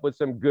 fill it up with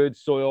some good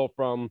soil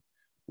from,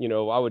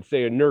 I would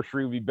say a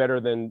nursery would be better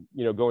than,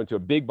 going to a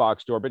big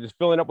box store, but just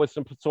filling up with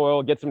some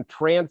soil, get some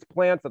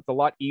transplants. That's a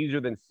lot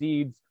easier than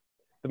seeds.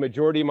 The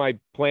majority of my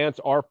plants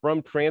are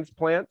from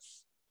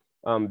transplants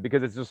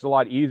because it's just a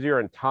lot easier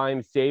and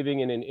time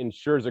saving, and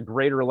ensures a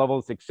greater level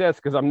of success,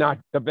 because I'm not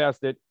the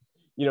best at,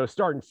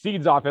 starting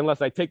seeds off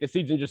unless I take the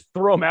seeds and just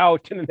throw them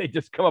out and then they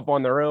just come up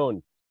on their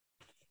own.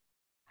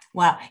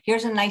 Wow.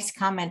 Here's a nice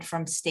comment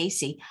from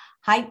Stacy.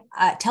 Hi,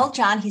 tell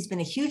John he's been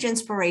a huge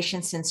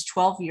inspiration since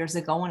 12 years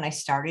ago when I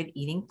started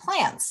eating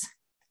plants.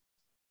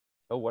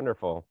 Oh,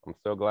 wonderful. I'm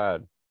so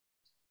glad.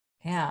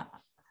 Yeah.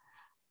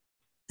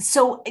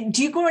 So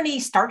do you grow any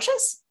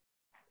starches?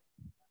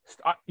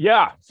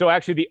 Yeah. So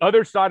actually the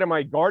other side of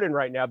my garden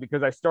right now,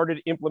 because I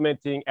started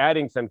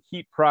adding some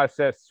heat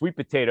processed sweet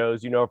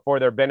potatoes, for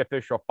their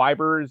beneficial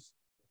fibers.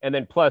 And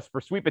then plus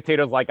for sweet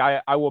potatoes,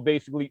 I will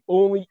basically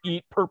only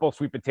eat purple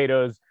sweet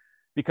potatoes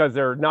because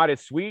they're not as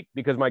sweet,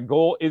 because my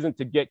goal isn't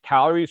to get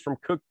calories from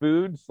cooked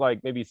foods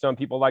like maybe some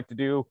people like to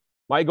do.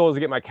 My goal is to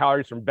get my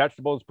calories from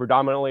vegetables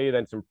predominantly,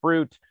 then some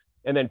fruit,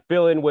 and then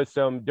fill in with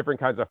some different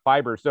kinds of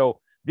fiber.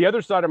 So the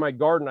other side of my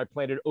garden, I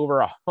planted over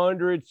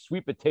 100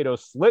 sweet potato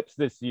slips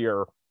this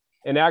year.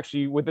 And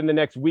actually within the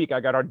next week, I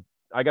got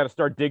to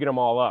start digging them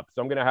all up.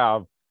 So I'm going to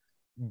have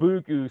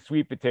buku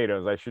sweet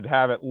potatoes. I should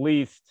have at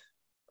least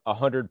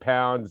 100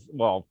 pounds,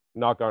 well,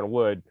 knock on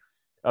wood,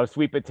 of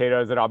sweet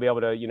potatoes that I'll be able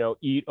to,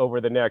 eat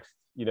over the next,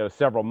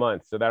 several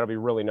months. So that'll be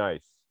really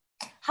nice.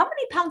 How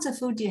many pounds of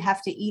food do you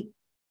have to eat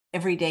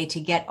every day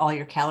to get all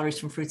your calories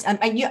from fruits?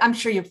 I'm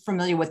sure you're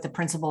familiar with the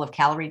principle of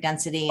calorie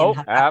density.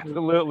 And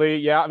absolutely.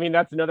 Yeah. I mean,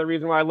 that's another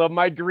reason why I love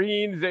my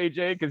greens,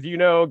 AJ, because,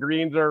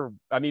 greens are,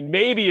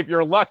 maybe if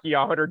you're lucky,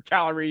 100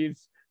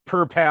 calories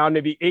per pound,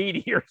 maybe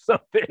 80 or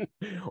something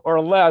or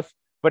less.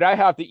 But I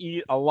have to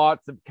eat a lot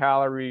of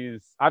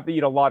calories. I have to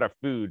eat a lot of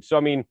food. So,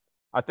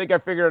 I think I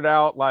figured it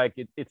out,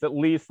 it's at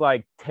least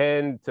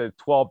 10 to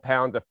 12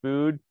 pounds of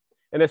food.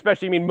 And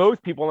especially,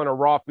 most people on a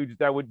raw foods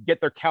that would get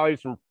their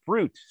calories from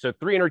fruit. So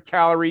 300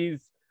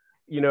 calories,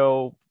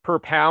 per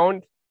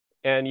pound.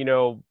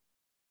 And,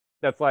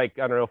 that's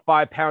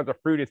 5 pounds of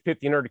fruit is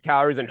 1,500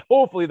 calories. And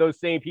hopefully those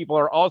same people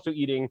are also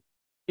eating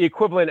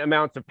equivalent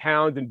amounts of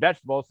pounds in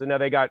vegetables. So now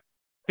they got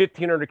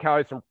 1,500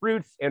 calories from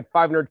fruits and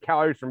 500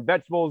 calories from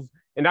vegetables.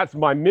 And that's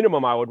my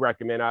minimum I would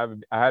recommend. I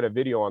had a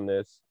video on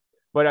this.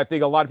 But I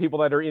think a lot of people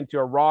that are into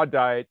a raw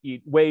diet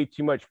eat way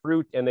too much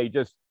fruit and they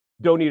just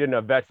don't eat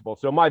enough vegetables.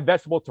 So my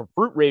vegetable to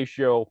fruit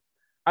ratio,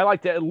 I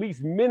like to at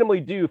least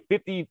minimally do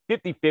 50.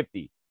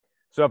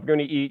 So if I'm going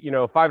to eat,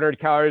 500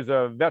 calories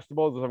of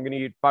vegetables, I'm going to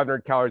eat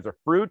 500 calories of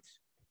fruit.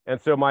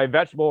 And so my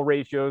vegetable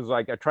ratios,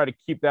 I try to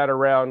keep that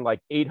around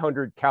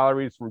 800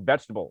 calories from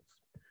vegetables,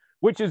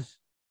 which is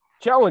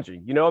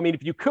challenging.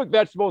 If you cook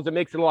vegetables, it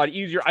makes it a lot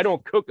easier. I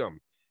don't cook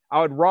them. I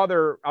would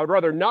rather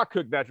not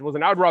cook vegetables,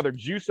 and I would rather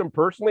juice them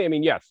personally.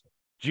 Yes,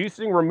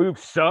 juicing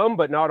removes some,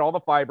 but not all the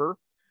fiber,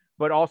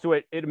 but also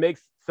it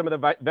makes some of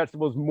the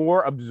vegetables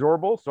more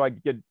absorbable. So I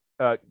get,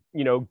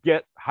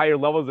 get higher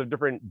levels of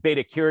different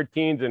beta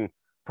carotenes and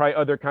probably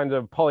other kinds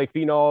of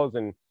polyphenols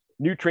and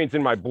nutrients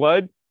in my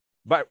blood.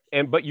 But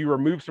you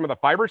remove some of the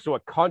fiber, so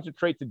it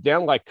concentrates it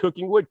down like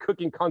cooking would.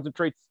 Cooking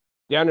concentrates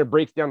down and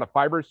breaks down the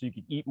fiber so you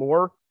can eat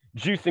more.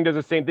 Juicing does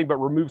the same thing, but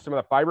removes some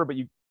of the fiber. But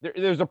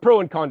there's a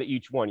pro and con to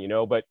each one,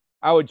 But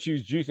I would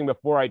choose juicing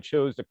before I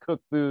chose to cook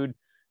food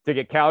to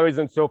get calories.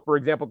 And so, for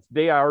example,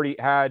 today I already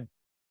had,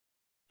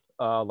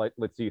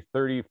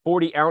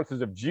 40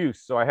 ounces of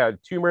juice. So I had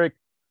turmeric,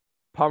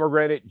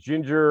 pomegranate,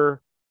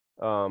 ginger,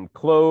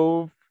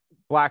 clove,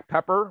 black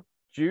pepper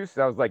juice.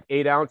 That was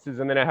 8 ounces.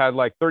 And then I had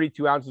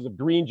 32 ounces of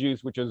green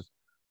juice, which is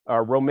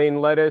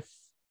romaine lettuce,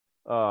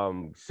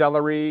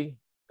 celery,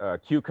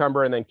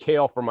 cucumber, and then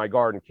kale from my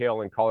garden,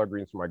 kale and collard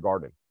greens from my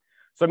garden.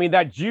 So,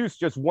 that juice,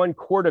 just 1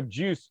 quart of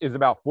juice is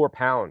about 4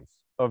 pounds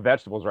of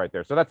vegetables right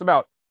there. So that's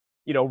about,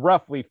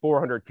 roughly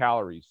 400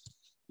 calories,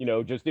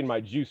 just in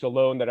my juice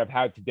alone that I've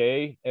had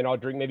today. And I'll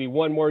drink maybe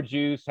one more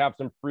juice, have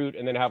some fruit,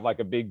 and then have like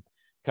a big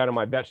kind of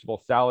my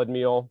vegetable salad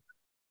meal.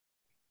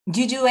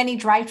 Do you do any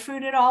dried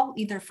fruit at all,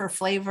 either for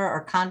flavor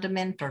or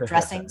condiment or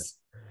dressings?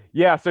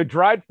 Yeah, so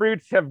dried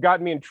fruits have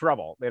gotten me in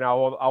trouble, and I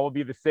will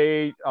be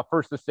the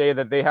first to say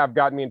that they have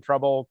gotten me in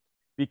trouble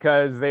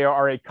because they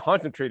are a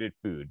concentrated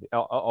food.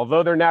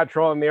 Although they're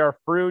natural and they are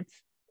fruit,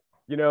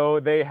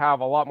 they have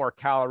a lot more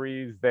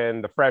calories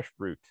than the fresh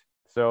fruit.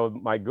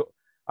 So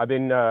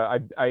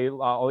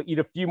I'll eat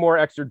a few more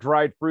extra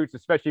dried fruits,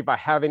 especially if I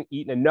haven't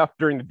eaten enough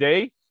during the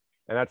day.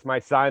 And that's my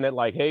sign that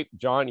like, hey,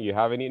 John, you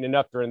haven't eaten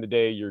enough during the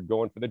day. You're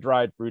going for the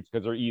dried fruits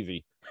because they're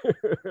easy.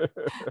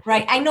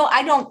 Right. I know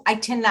I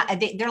tend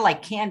not, they're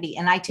like candy,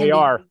 and I tend They to,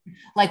 are.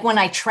 like when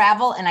I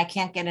travel and I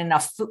can't get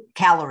enough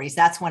calories,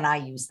 that's when I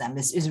use them.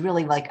 Is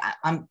really like,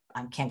 I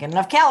can't get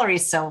enough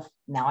calories. So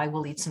now I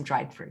will eat some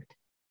dried fruit.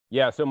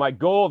 Yeah. So my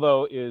goal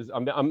though is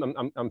I'm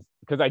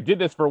because I did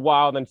this for a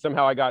while, then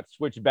somehow I got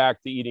switched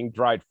back to eating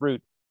dried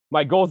fruit.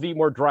 My goal is to eat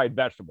more dried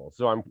vegetables.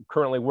 So I'm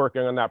currently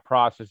working on that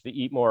process to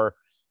eat more,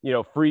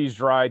 freeze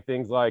dried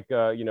things like,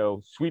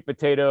 sweet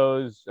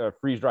potatoes,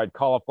 freeze dried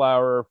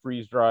cauliflower,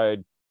 freeze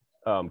dried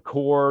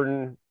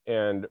corn,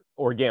 and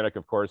organic,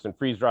 of course, and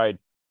freeze dried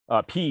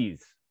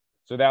peas.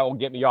 So that will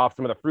get me off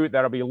some of the fruit.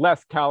 That'll be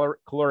less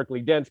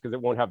calorically dense because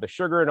it won't have the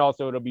sugar, and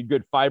also it'll be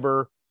good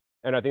fiber.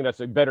 And I think that's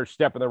a better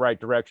step in the right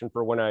direction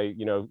for when I,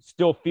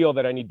 still feel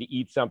that I need to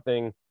eat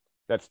something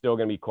that's still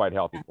going to be quite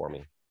healthy for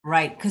me.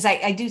 Right. Because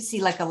I do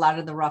see like a lot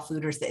of the raw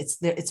fooders,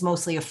 it's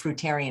mostly a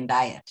fruitarian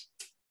diet.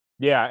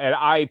 Yeah. And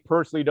I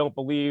personally don't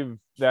believe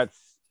that's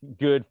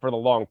good for the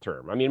long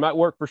term. I mean, it might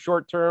work for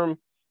short term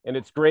and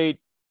it's great,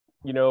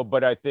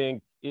 but I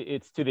think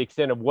it's to the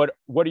extent of what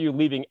are you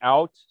leaving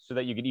out so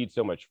that you can eat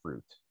so much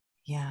fruit?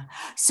 Yeah.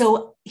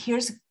 So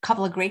here's a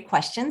couple of great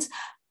questions.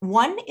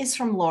 One is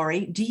from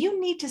Lori. Do you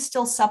need to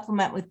still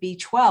supplement with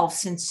B12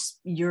 since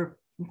you're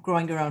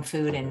growing your own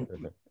food? And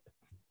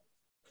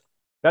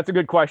that's a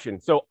good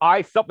question. So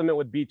I supplement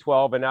with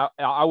B12, and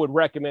I would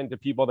recommend to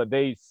people that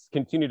they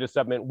continue to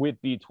supplement with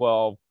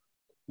B12.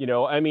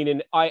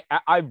 And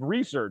I've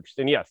researched,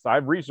 and yes,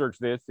 I've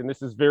researched this, and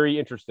this is very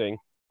interesting.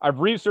 I've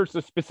researched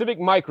the specific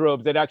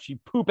microbes that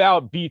actually poop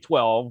out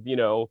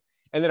B12,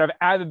 and then I've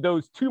added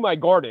those to my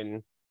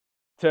garden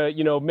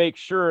to, make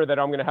sure that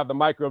I'm going to have the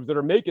microbes that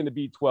are making the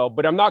B12,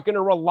 but I'm not going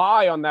to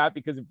rely on that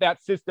because if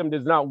that system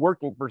is not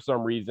working for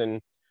some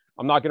reason,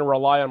 I'm not going to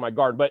rely on my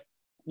garden. But,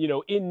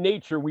 in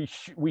nature, we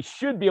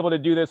should be able to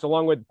do this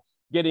along with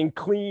getting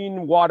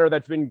clean water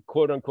that's been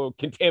quote unquote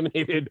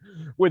contaminated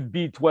with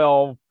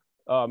B12.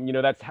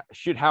 That's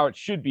how it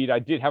should be. I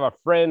did have a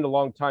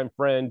longtime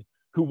friend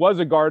who was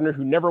a gardener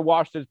who never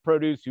washed his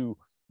produce, who,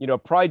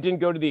 probably didn't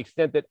go to the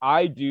extent that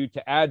I do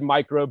to add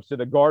microbes to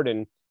the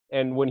garden.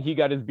 And when he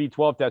got his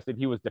B12 tested,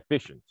 he was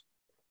deficient.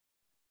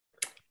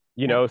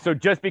 So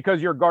just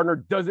because you're a gardener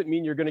doesn't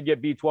mean you're going to get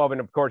B12.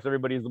 And of course,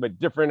 everybody's a little bit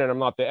different. And I'm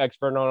not the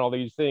expert on all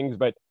these things,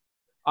 but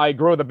I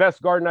grow the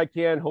best garden I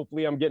can.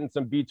 Hopefully I'm getting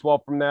some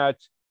B12 from that.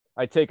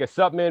 I take a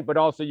supplement, but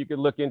also you could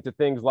look into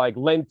things like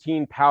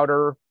lentine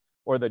powder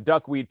or the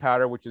duckweed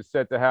powder, which is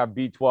said to have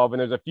B12.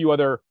 And there's a few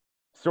other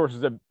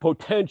sources of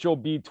potential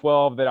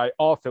B12 that I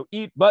also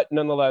eat, but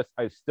nonetheless,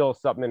 I still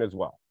supplement as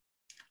well.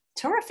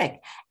 Terrific.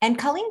 And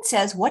Colleen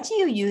says, what do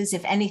you use,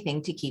 if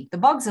anything, to keep the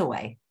bugs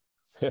away?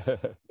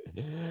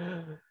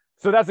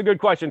 So that's a good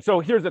question. So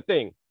here's the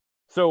thing.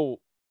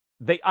 So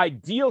the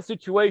ideal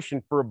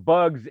situation for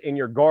bugs in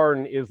your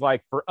garden is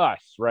like for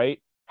us,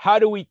 right? How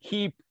do we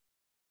keep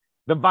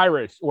the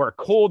virus or a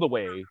cold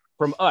away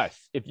from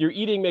us? If you're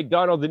eating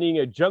McDonald's and eating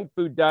a junk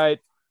food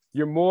diet,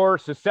 you're more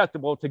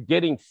susceptible to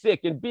getting sick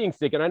and being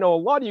sick. And I know a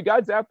lot of you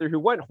guys out there who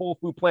went whole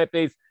food,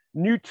 plant-based,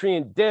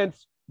 nutrient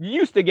dense,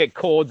 used to get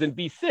colds and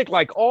be sick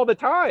like all the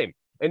time.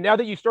 And now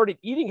that you started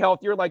eating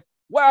healthier, like,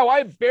 wow,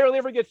 I barely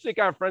ever get sick.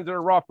 I have friends that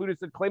are raw foodists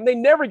that claim they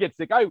never get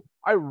sick.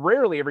 I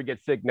rarely ever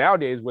get sick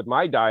nowadays with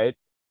my diet,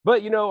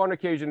 but on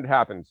occasion it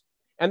happens.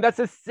 And that's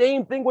the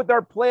same thing with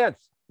our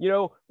plants.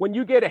 When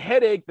you get a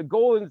headache, the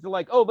goal is to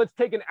like, oh, let's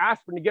take an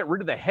aspirin to get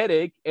rid of the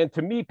headache. And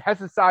to me,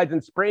 pesticides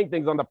and spraying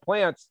things on the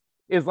plants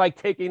is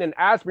like taking an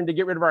aspirin to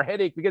get rid of our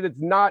headache because it's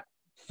not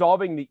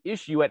solving the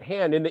issue at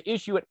hand. And the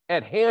issue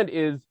at hand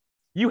is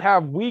you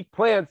have weak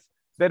plants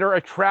that are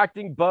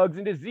attracting bugs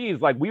and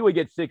disease. Like we would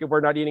get sick if we're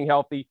not eating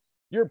healthy.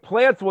 Your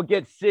plants will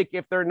get sick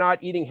if they're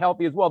not eating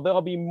healthy as well.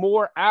 They'll be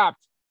more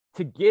apt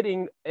to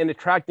getting and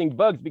attracting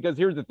bugs because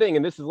here's the thing.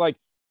 And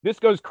this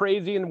goes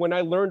crazy. And when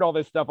I learned all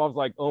this stuff, I was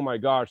like, oh my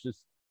gosh,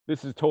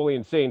 this is totally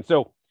insane.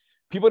 So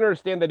people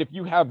understand that if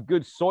you have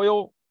good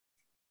soil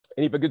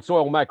and you have a good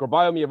soil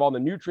microbiome, you have all the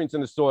nutrients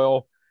in the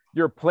soil,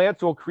 your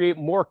plants will create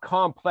more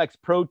complex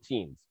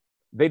proteins.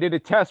 They did a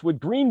test with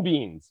green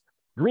beans.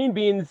 Green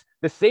beans,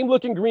 the same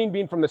looking green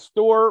bean from the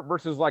store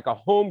versus like a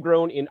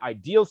homegrown in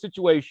ideal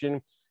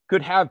situation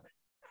could have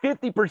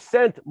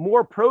 50%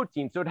 more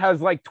protein. So it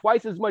has like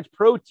twice as much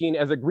protein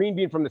as a green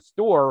bean from the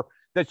store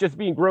that's just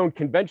being grown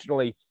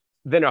conventionally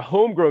than a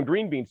homegrown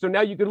green bean. So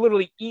now you could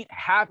literally eat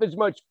half as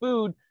much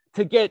food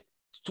to get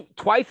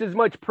twice as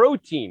much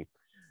protein.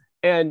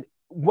 And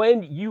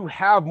when you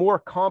have more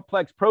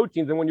complex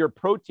proteins and when your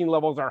protein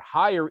levels are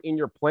higher in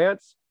your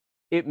plants,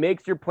 it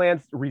makes your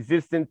plants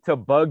resistant to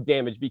bug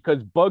damage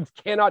because bugs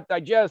cannot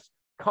digest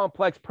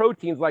complex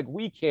proteins like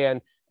we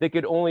can. They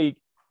could only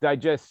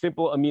digest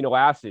simple amino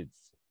acids.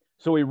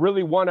 So we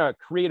really want to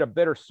create a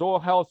better soil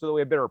health so that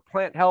we have better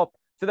plant health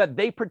so that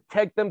they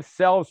protect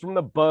themselves from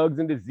the bugs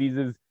and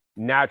diseases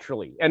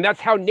naturally. And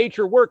that's how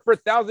nature worked for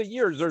 1,000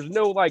 years. There's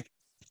no like,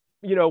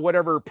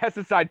 whatever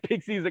pesticide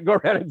pixies that go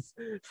around and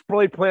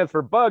spray plants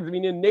for bugs. I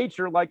mean, in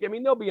nature,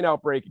 there'll be an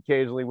outbreak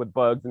occasionally with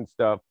bugs and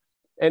stuff.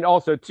 And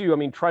also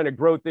too, trying to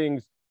grow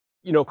things,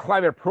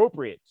 climate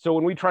appropriate. So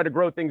when we try to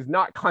grow things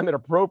not climate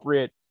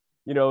appropriate,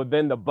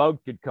 then the bug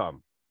could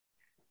come.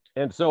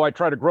 And so I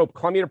try to grow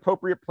climate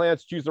appropriate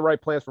plants, choose the right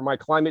plants for my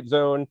climate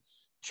zone,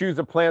 choose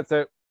the plants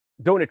that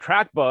don't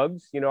attract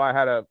bugs. I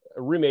had a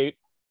roommate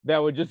that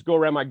would just go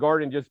around my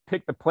garden and just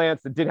pick the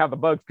plants that didn't have the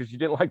bugs because she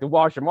didn't like to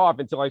wash them off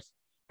until I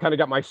kind of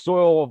got my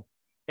soil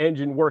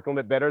engine working a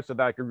bit better so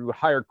that I could do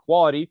higher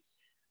quality.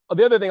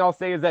 The other thing I'll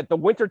say is that the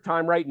winter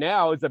time right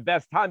now is the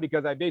best time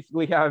because I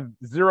basically have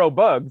 0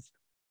 bugs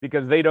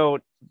because they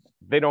don't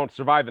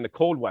survive in the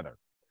cold weather.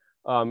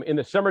 In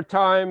the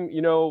summertime,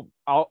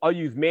 I'll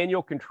use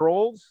manual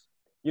controls,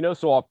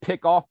 so I'll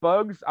pick off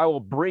bugs. I will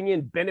bring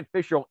in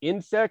beneficial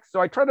insects. So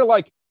I try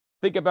to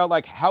think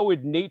about how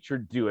would nature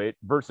do it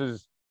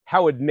versus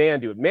how would man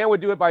do it? Man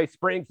would do it by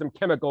spraying some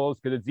chemicals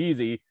because it's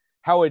easy.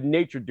 How would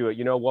nature do it?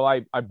 Well,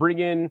 I bring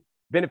in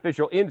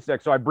beneficial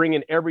insects. So I bring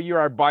in every year,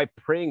 I buy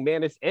praying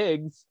mantis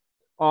eggs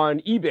on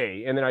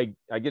eBay. And then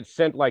I get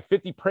sent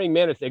 50 praying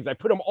mantis eggs. I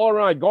put them all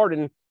around my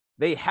garden.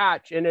 They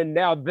hatch. And then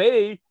now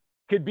they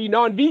could be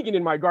non-vegan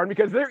in my garden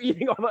because they're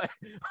eating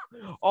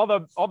all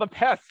the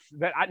pests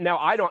that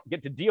I don't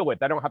get to deal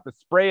with. I don't have to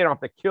spray. I don't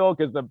have to kill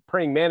because the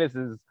praying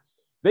mantises,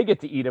 they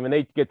get to eat them and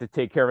they get to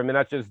take care of them. And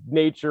that's just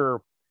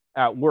nature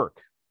at work.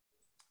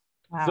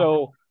 Wow.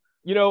 So,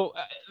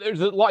 there's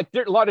a lot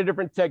of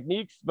different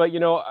techniques, but,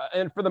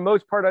 and for the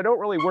most part, I don't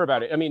really worry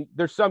about it.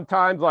 There's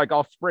sometimes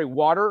I'll spray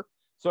water.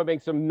 So I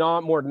make some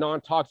more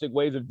non-toxic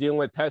ways of dealing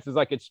with pests. Is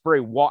I could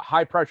spray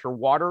high pressure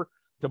water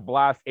to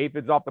blast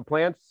aphids off the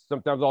plants.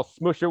 Sometimes I'll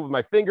smush it with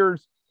my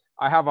fingers.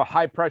 I have a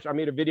high pressure. I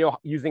made a video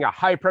using a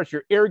high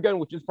pressure air gun,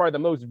 which is probably the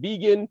most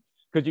vegan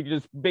because you can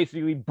just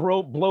basically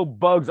blow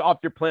bugs off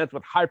your plants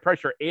with high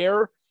pressure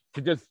air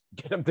to just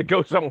get them to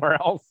go somewhere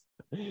else.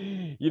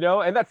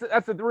 And that's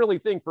the really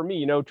thing for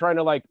me, trying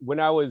to when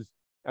I was,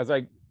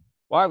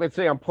 let's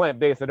say I'm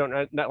plant-based. I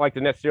don't not like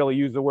to necessarily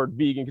use the word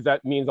vegan because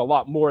that means a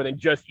lot more than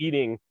just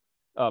eating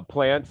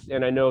plants.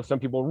 And I know some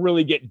people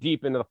really get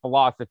deep into the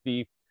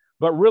philosophy,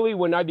 but really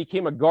when I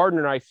became a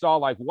gardener, I saw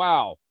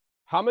wow,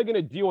 how am I going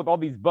to deal with all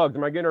these bugs?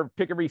 Am I going to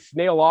pick every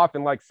snail off?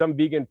 And some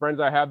vegan friends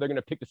I have, they're going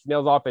to pick the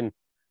snails off and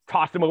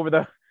toss them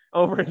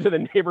over into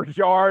the neighbor's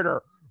yard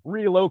or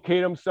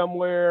relocate them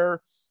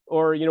somewhere.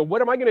 Or,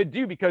 what am I going to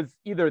do? Because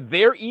either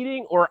they're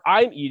eating or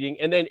I'm eating.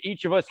 And then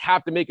each of us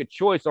have to make a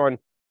choice on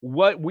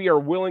what we are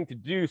willing to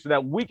do so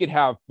that we could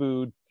have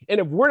food.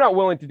 And if we're not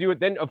willing to do it,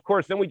 then of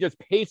course, then we just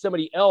pay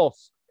somebody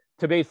else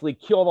to basically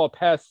kill all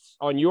pests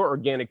on your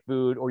organic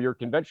food or your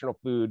conventional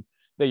food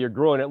that you're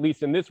growing. At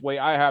least in this way,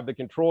 I have the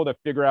control to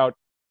figure out,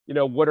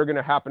 what are going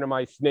to happen to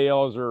my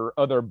snails or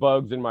other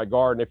bugs in my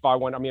garden. If I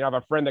want, I have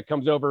a friend that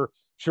comes over,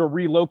 she'll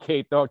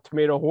relocate the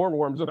tomato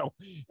hornworms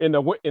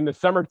in the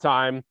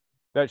summertime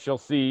that she'll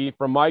see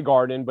from my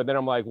garden. But then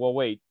I'm like, well,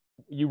 wait,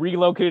 you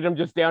relocated them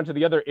just down to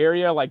the other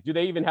area. Do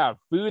they even have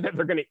food that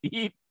they're going to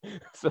eat?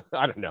 So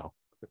I don't know.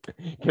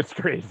 It's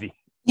crazy.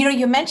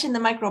 You mentioned the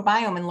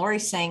microbiome and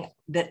Lori's saying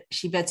that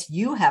she bets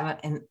you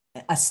have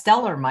a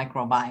stellar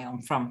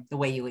microbiome from the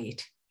way you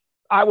eat.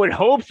 I would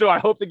hope so. I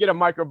hope to get a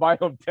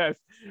microbiome test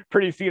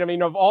pretty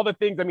soon. Of all the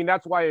things,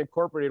 that's why I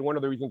incorporated, one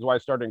of the reasons why I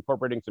started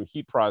incorporating some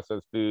heat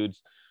processed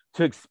foods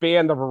to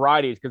expand the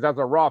varieties, because as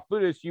a raw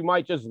foodist, you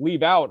might just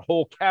leave out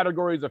whole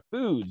categories of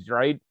foods,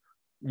 right?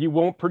 You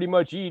won't pretty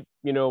much eat,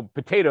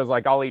 potatoes.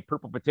 I'll eat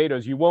purple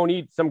potatoes. You won't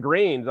eat some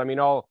grains.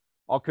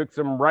 I'll cook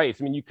some rice.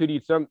 You could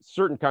eat some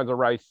certain kinds of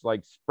rice,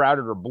 like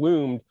sprouted or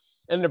bloomed.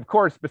 And of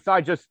course,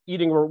 besides just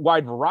eating a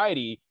wide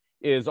variety,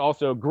 is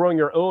also growing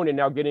your own and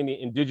now getting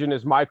the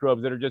indigenous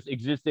microbes that are just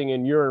existing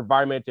in your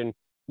environment. And,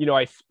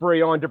 I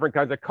spray on different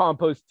kinds of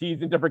compost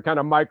teas and different kind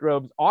of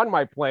microbes on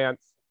my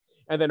plants.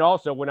 And then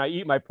also when I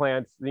eat my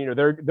plants,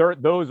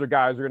 those are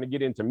guys who are going to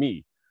get into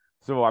me.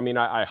 So,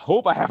 I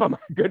hope I have a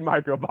good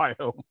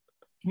microbiome.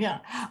 Yeah.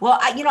 Well,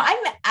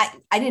 I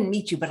didn't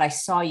meet you, but I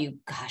saw you,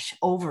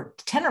 over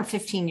 10 or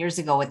 15 years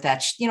ago at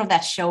that, that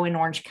show in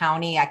Orange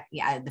County.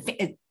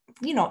 The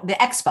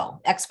Expo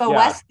Yeah,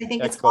 West, I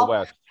think it's Expo called.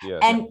 West. Yeah.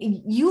 And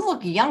you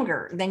look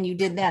younger than you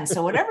did then.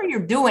 So whatever you're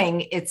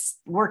doing, it's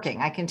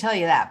working. I can tell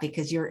you that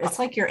because it's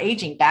like you're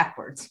aging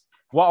backwards.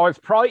 Well, I was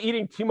probably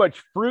eating too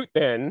much fruit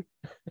then.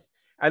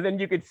 And then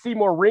you could see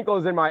more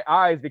wrinkles in my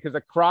eyes because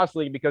of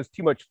cross-linking, because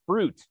too much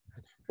fruit.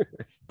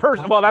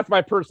 Well, that's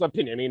my personal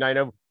opinion. I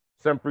know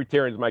some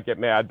fruitarians might get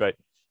mad, but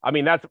I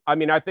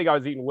think I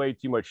was eating way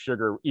too much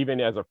sugar,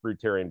 even as a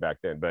fruitarian back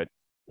then. But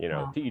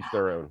Wow. to each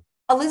their own.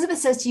 Elizabeth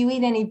says, do you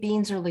eat any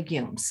beans or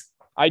legumes?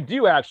 I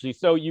do actually.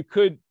 So you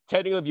could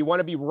technically, if you want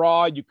to be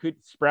raw, you could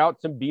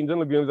sprout some beans and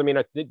legumes. I mean,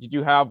 I think, did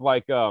you have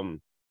like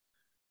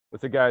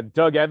what's the guy,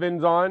 Doug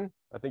Evans on?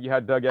 I think you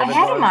had Doug I Evans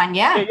had on. him on,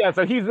 yeah. Yeah.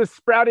 So he's the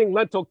sprouting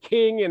lentil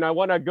king, and I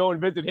want to go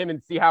and visit him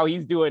and see how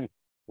he's doing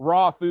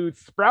raw food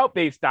sprout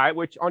based diet,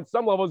 which on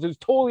some levels is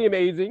totally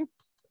amazing.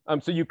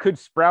 So you could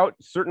sprout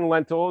certain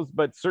lentils,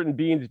 but certain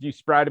beans, if you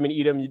sprout them and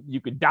eat them, you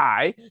could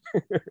die,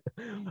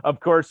 of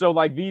course. So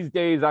like these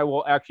days, I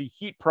will actually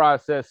heat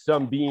process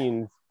some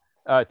beans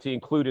to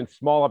include in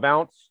small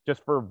amounts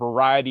just for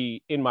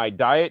variety in my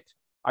diet.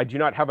 I do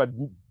not have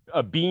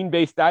a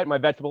bean-based diet. My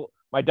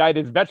diet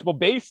is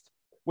vegetable-based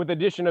with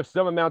addition of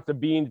some amounts of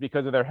beans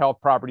because of their health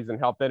properties and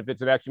health benefits.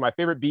 And actually, my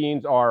favorite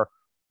beans are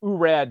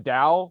Urad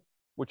Dal,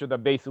 which are the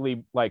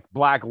basically like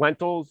black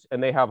lentils,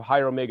 and they have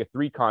higher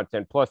omega-3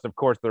 content. Plus, of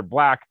course, they're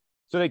black,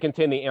 so they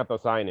contain the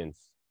anthocyanins.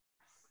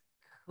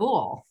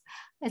 Cool.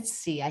 Let's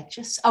see.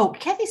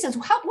 Kathy says,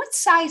 what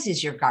size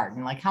is your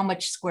garden? Like how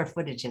much square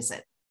footage is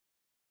it?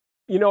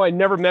 I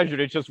never measured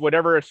it. It's just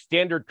whatever a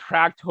standard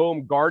tract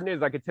home garden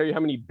is. I could tell you how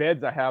many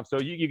beds I have. So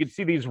you can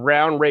see these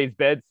round raised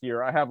beds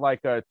here. I have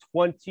like a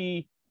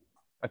 20,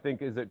 I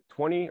think, is it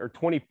 20 or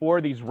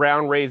 24? These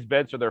round raised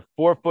beds. So they're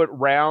 4-foot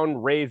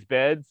round raised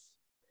beds.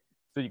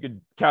 So you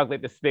could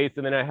calculate the space.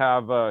 And then I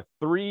have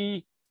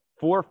 3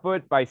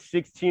 4-foot by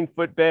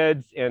 16-foot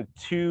beds and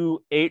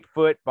 2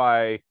 8-foot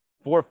by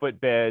 4-foot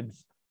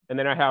beds. And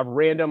then I have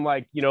random,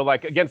 like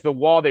against the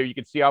wall there, you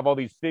can see I have all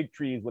these fig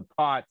trees with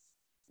pots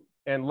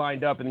and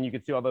lined up. And then you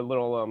can see all the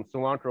little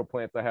cilantro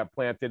plants I have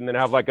planted. And then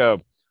I have like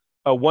a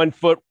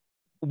 1-foot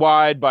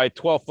wide by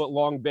 12-foot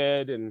long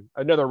bed and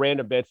another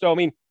random bed. So, I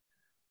mean,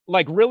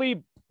 like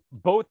really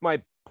both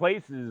my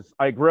places,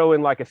 I grow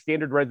in like a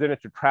standard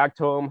residential tract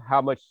home,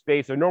 how much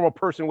space a normal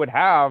person would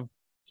have.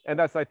 And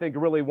that's, I think,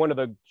 really one of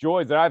the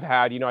joys that I've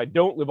had. I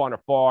don't live on a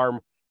farm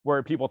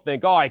where people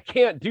think, oh, I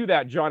can't do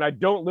that, John. I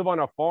don't live on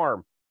a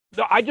farm.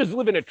 So I just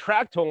live in a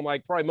tract home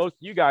like probably most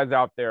of you guys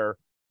out there.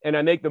 And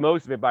I make the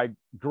most of it by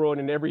growing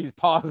in every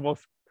possible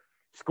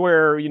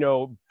square,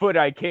 foot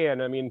I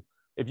can. I mean,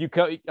 if you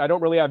come, I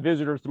don't really have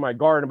visitors to my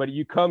garden, but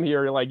you come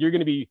here, you're going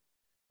to be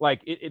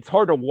like, it's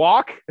hard to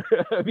walk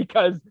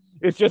because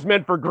it's just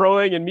meant for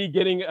growing and me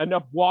getting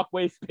enough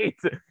walkway space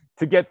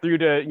to get through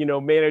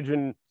to, manage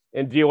and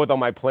deal with all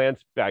my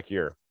plants back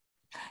here.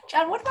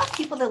 John, what about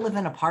people that live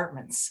in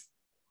apartments?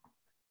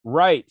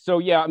 Right. So,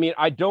 yeah, I mean,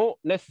 I don't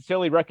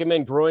necessarily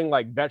recommend growing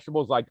like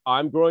vegetables like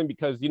I'm growing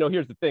because,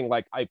 here's the thing,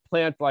 like I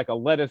plant like a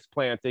lettuce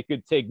plant, it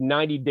could take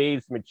 90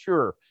 days to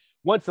mature.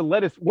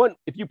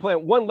 If you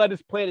plant one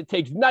lettuce plant, it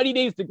takes 90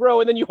 days to grow,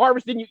 and then you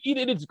harvest it and you eat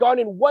it, it's gone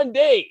in one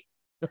day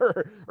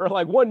or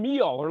like one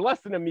meal or less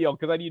than a meal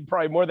because I need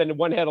probably more than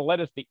one head of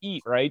lettuce to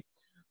eat. Right.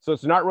 So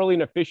it's not really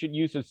an efficient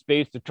use of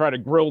space to try to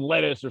grow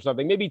lettuce or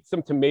something, maybe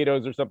some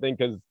tomatoes or something,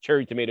 because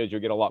cherry tomatoes,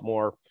 you'll get a lot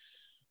more.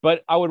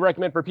 But I would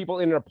recommend for people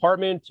in an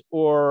apartment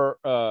or,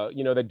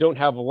 that don't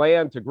have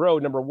land to grow,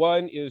 number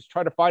one is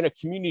try to find a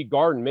community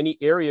garden. Many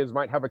areas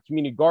might have a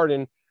community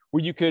garden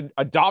where you could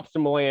adopt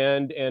some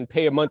land and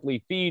pay a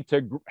monthly fee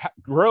to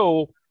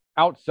grow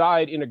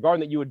outside in a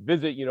garden that you would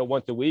visit,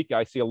 once a week.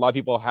 I see a lot of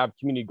people have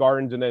community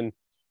gardens and then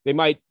they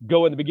might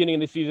go in the beginning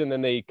of the season,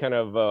 then they kind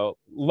of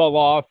lull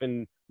off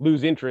and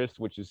lose interest,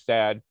 which is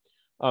sad.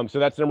 So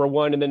that's number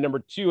one. And then number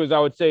two is I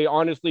would say,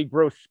 honestly,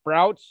 grow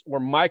sprouts or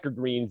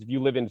microgreens if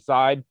you live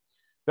inside.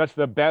 That's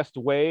the best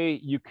way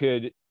you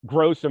could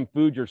grow some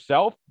food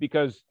yourself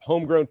because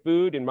homegrown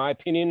food, in my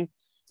opinion,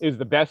 is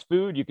the best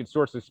food. You could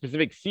source the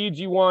specific seeds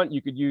you want.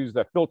 You could use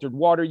the filtered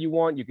water you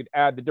want. You could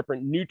add the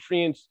different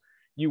nutrients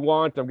you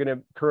want. I'm going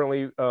to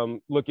currently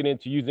looking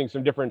into using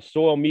some different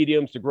soil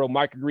mediums to grow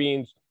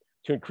microgreens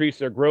to increase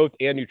their growth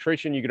and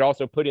nutrition. You could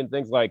also put in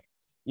things like,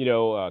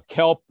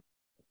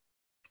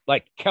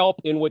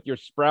 kelp in with your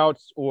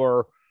sprouts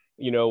or,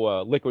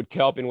 liquid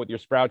kelp in with your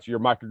sprouts or your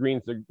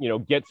microgreens to,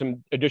 get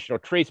some additional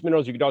trace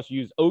minerals. You could also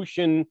use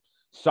ocean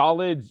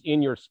solids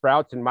in your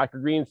sprouts and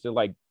microgreens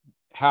to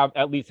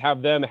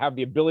have them have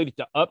the ability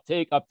to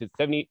uptake up to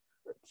 70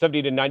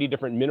 to 90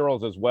 different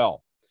minerals as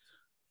well.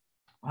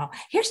 Wow.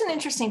 Here's an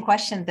interesting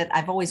question that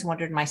I've always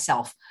wondered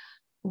myself.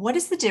 What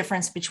is the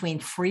difference between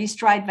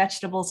freeze-dried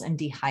vegetables and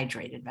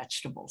dehydrated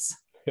vegetables?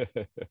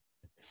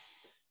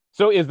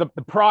 So is the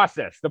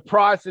process. The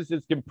process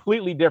is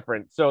completely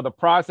different. So the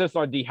process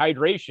on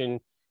dehydration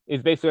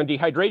is basically on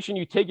dehydration.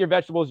 You take your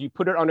vegetables, you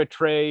put it on a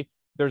tray.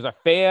 There's a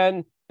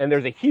fan and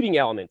there's a heating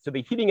element. So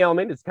the heating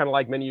element is kind of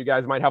like many of you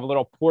guys might have a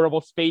little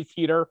portable space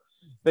heater.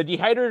 The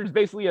dehydrator is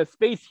basically a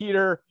space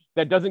heater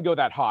that doesn't go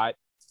that hot.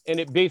 And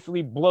it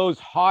basically blows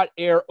hot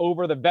air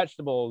over the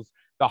vegetables.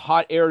 The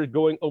hot air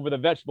going over the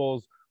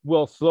vegetables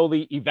will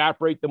slowly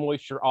evaporate the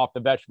moisture off the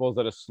vegetables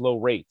at a slow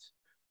rate.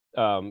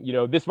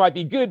 This might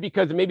be good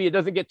because maybe it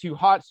doesn't get too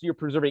hot, so you're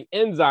preserving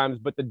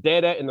enzymes, but the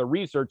data and the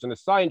research and the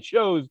science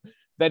shows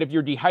that if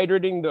you're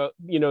dehydrating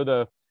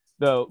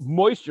the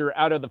moisture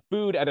out of the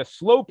food at a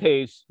slow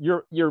pace,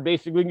 you're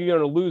basically going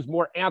to lose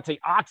more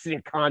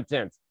antioxidant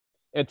content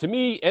And to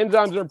me,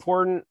 enzymes are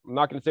important. I'm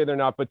not going to say they're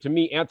not, but to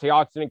me,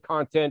 antioxidant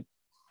content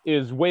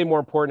is way more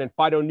important, and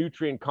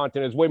phytonutrient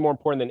content is way more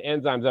important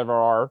than enzymes ever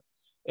are.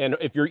 And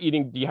if you're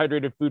eating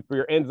dehydrated food for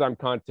your enzyme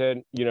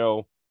content, you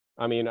know,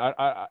 I mean,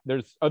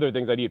 there's other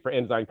things I'd eat for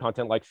enzyme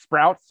content, like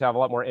sprouts have a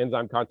lot more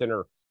enzyme content,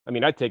 or I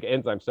mean, I take an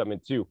enzyme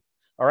supplement too.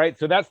 All right.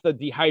 So that's the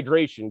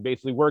dehydration,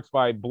 basically works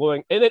by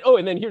blowing. And then,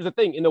 and then here's the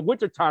thing, in the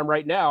wintertime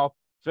right now,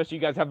 especially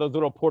you guys have those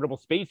little portable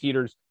space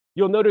heaters,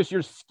 you'll notice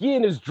your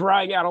skin is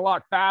drying out a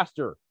lot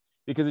faster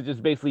because it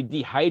just basically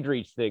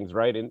dehydrates things,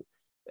 right? And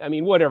I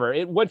mean, whatever.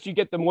 Once you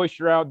get the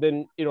moisture out,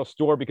 then it'll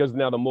store because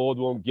now the mold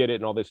won't get it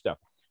and all this stuff.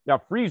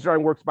 Now, freeze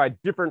drying works by a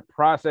different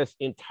process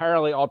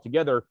entirely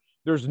altogether.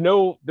 There's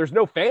no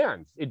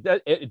fans.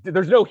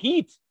 There's no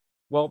heat.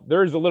 Well,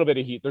 there's a little bit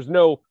of heat. There's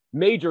no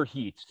major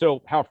heat.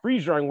 So how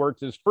freeze drying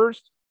works is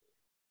first,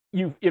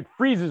 it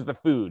freezes the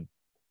food.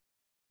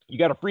 You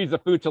got to freeze the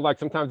food to like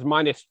sometimes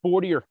minus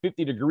 40 or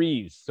 50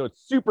 degrees. So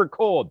it's super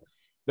cold.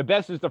 The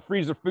best is to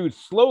freeze the food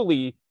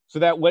slowly so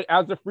that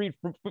as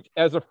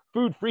the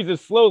food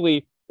freezes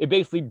slowly, it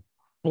basically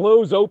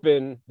blows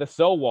open the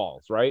cell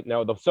walls, right?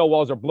 Now the cell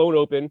walls are blown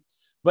open,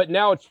 but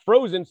now it's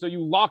frozen. So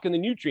you lock in the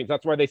nutrients.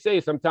 That's why they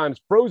say sometimes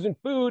frozen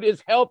food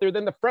is healthier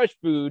than the fresh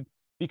food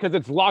because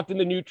it's locked in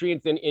the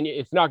nutrients and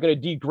it's not going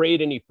to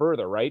degrade any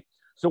further, right?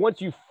 So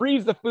once you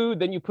freeze the food,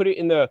 then you put it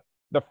in the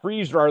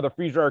freeze dryer. The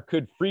freeze dryer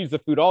could freeze the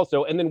food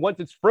also. And then once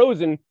it's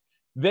frozen,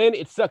 then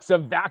it sucks a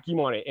vacuum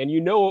on it. And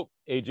you know,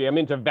 AJ, I'm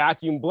into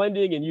vacuum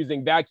blending and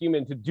using vacuum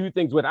and to do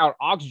things without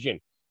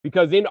oxygen,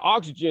 because in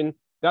oxygen,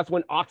 that's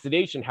when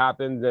oxidation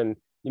happens and,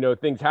 you know,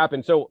 things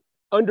happen. So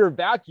under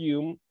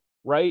vacuum,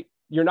 right,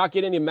 you're not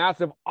getting any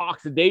massive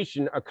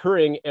oxidation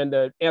occurring and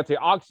the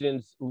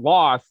antioxidants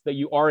lost that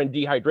you are in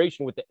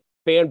dehydration with the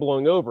fan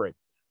blowing over it.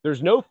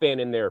 There's no fan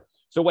in there.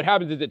 So what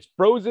happens is it's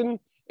frozen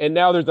and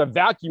now there's a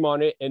vacuum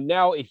on it and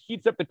now it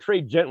heats up the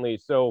tray gently.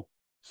 So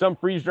some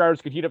freeze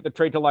dryers could heat up the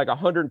tray to like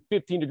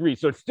 115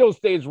 degrees. So it still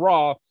stays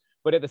raw,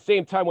 but at the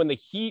same time, when the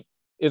heat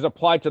is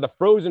applied to the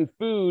frozen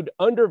food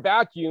under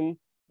vacuum,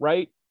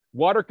 right?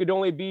 Water could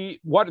only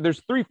be water.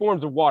 There's three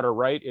forms of water,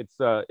 right? It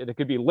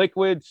could be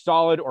liquid,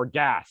 solid, or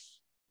gas.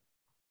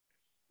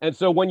 And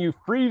so when you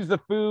freeze the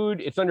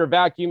food, it's under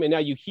vacuum, and now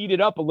you heat it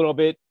up a little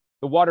bit.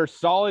 The water's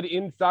solid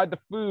inside the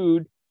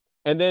food,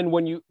 and then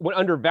when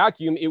under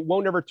vacuum, it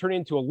won't ever turn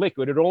into a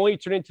liquid. It'll only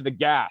turn into the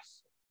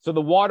gas. So the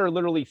water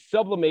literally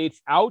sublimates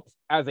out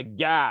as a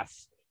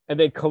gas, and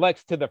then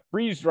collects to the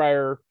freeze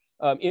dryer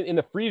in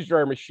the freeze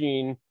dryer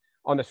machine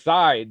on the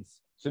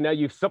sides. So now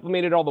you've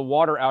supplemented all the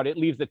water out. It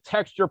leaves the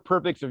texture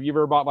perfect. So if you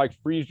ever bought like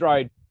freeze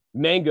dried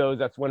mangoes,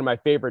 that's one of my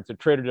favorites at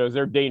Trader Joe's.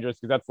 They're dangerous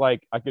because that's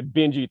like, I could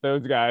binge eat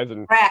those guys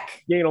and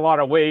gain a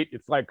lot of weight.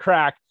 It's like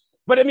crack,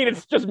 but I mean,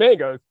 it's just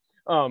mangoes.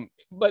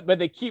 But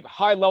they keep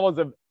high levels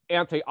of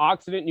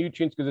antioxidant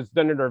nutrients because it's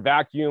done under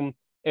vacuum,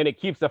 and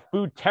it keeps the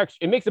food texture.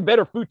 It makes a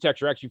better food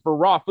texture actually for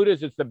raw food.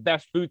 It's the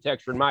best food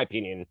texture in my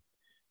opinion,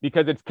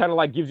 because it's kind of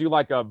like gives you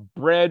like a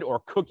bread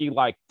or cookie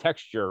like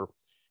texture,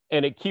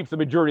 and it keeps the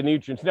majority of the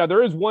nutrients. Now,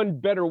 there is one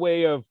better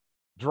way of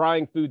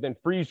drying food than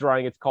freeze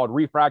drying. It's called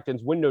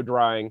refractance window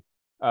drying.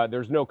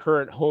 There's no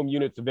current home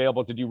units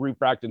available to do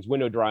refractance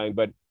window drying,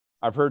 but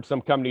I've heard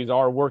some companies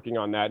are working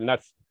on that. And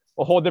that's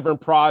a whole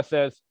different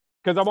process,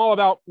 because I'm all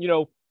about, you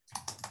know,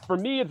 for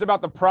me, it's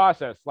about the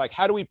process. Like,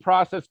 how do we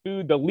process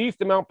food the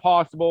least amount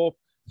possible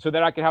so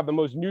that I can have the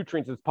most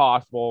nutrients as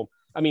possible?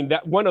 I mean,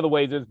 that one of the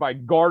ways is by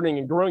gardening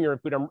and growing your own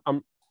food.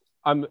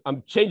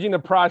 I'm changing the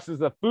process of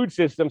the food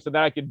system so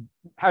that I could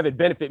have it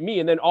benefit me.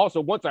 And then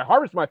also, once I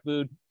harvest my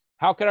food,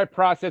 how can I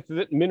process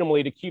it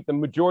minimally to keep the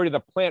majority of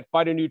the plant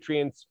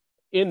phytonutrients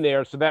in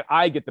there so that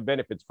I get the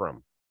benefits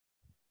from?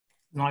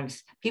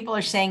 Nice. People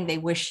are saying they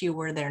wish you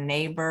were their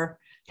neighbor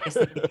because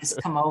they could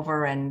just come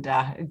over and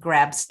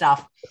grab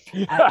stuff.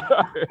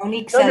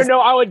 Monique says, no,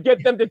 I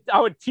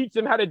would teach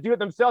them how to do it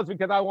themselves,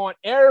 because I want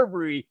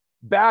every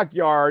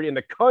backyard in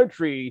the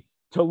country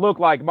to look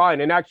like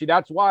mine. And actually,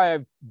 that's why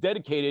I've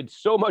dedicated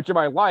so much of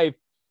my life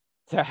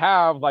to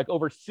have like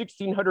over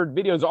 1,600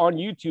 videos on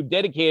YouTube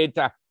dedicated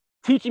to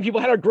teaching people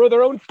how to grow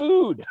their own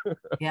food.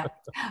 Yeah.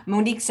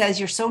 Monique says,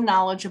 you're so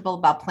knowledgeable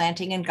about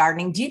planting and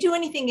gardening. Do you do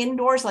anything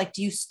indoors? Like,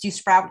 do you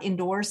sprout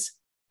indoors?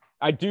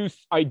 I do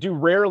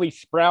rarely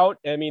sprout.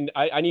 I mean,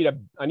 I need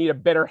a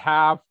better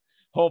half,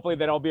 hopefully,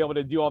 that I'll be able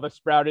to do all the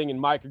sprouting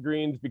and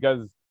microgreens,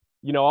 because,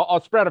 you know,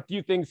 I'll sprout a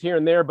few things here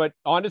and there, but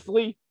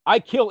honestly, I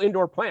kill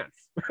indoor plants.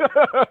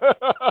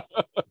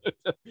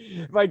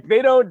 Like,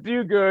 they don't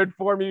do good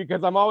for me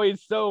because I'm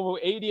always so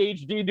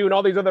ADHD doing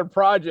all these other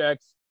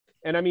projects.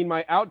 And I mean,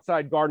 my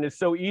outside garden is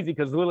so easy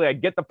because literally I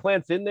get the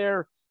plants in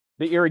there,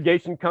 the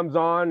irrigation comes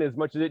on as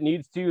much as it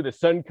needs to, the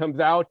sun comes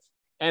out,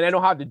 and I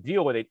don't have to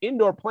deal with it.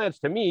 Indoor plants,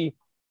 to me,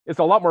 it's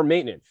a lot more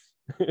maintenance.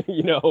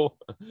 You know,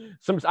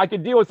 I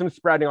could deal with some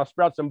sprouting. I'll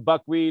sprout some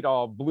buckwheat,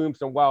 I'll bloom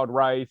some wild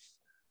rice.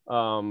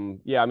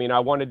 Yeah, I mean, I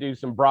want to do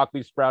some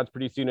broccoli sprouts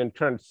pretty soon and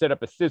trying to set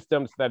up a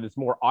system so that it's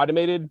more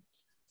automated,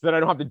 so that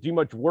I don't have to do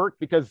much work,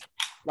 because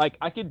like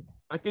I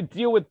I could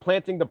deal with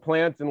planting the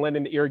plants and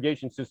letting the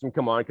irrigation system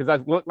come on,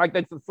 because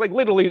it's like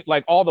literally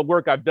like all the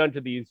work I've done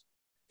to these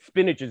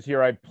spinaches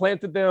here. I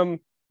planted them,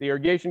 the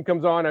irrigation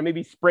comes on. I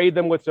maybe sprayed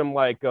them with some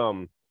like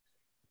some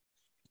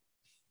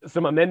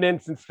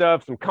amendments and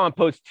stuff, some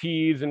compost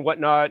teas and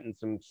whatnot, and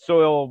some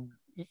soil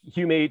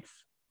humates.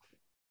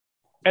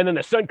 And then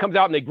the sun comes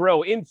out and they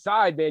grow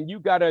inside. Man,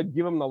 you gotta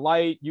give them the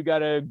light, you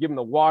gotta give them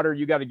the water,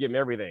 you gotta give them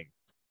everything.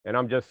 And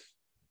I'm just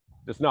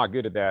not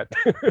good at that.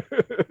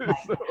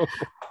 So.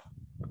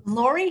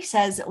 Lori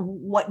says,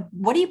 what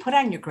do you put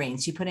on your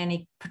greens? Do you put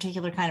any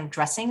particular kind of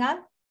dressing on?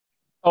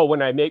 Oh,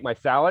 when I make my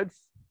salads?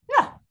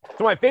 Yeah.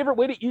 So my favorite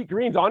way to eat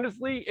greens,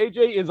 honestly,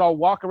 AJ, is I'll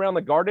walk around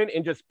the garden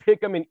and just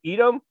pick them and eat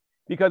them,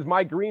 because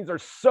my greens are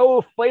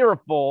so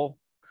flavorful,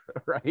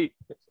 right?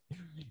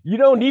 You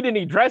don't need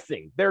any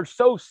dressing. They're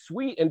so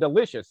sweet and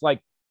delicious.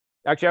 Like,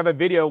 actually, I have a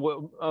video with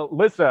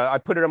Lissa. I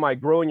put it on my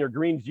Growing Your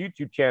Greens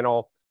YouTube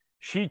channel.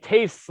 She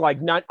tastes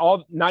like not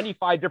all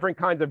 95 different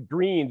kinds of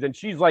greens. And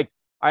she's like,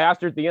 I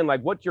asked her at the end,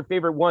 like, what's your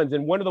favorite ones?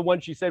 And one of the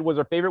ones she said was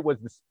her favorite was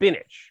the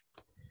spinach.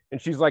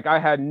 And she's like, I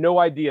had no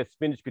idea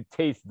spinach could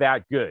taste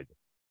that good.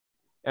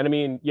 And I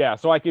mean, yeah,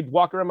 so I could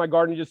walk around my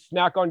garden and just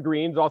snack on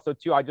greens. Also,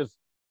 too, I just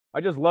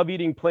love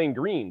eating plain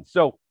greens.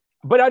 So,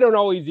 but I don't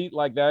always eat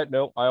like that.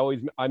 No,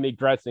 I make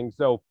dressing.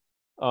 So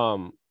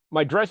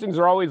my dressings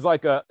are always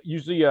like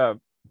usually a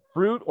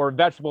fruit or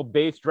vegetable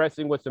based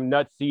dressing with some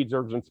nuts, seeds,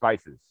 herbs, and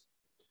spices.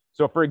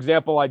 So for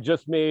example, I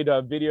just made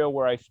a video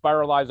where I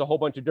spiralized a whole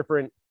bunch of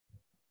different,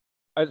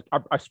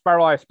 I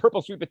spiralized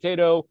purple sweet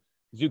potato,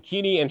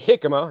 zucchini, and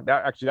jicama.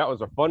 That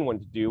was a fun one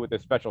to do with a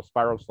special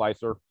spiral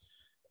slicer.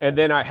 And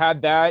then I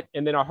had that,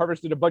 and then I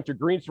harvested a bunch of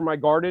greens from my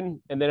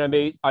garden, and then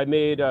I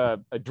made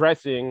a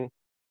dressing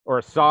or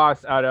a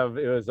sauce out of,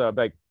 it was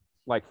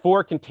like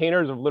 4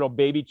 containers of little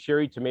baby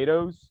cherry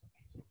tomatoes,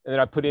 and then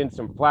I put in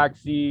some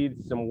flax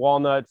seeds, some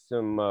walnuts,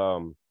 some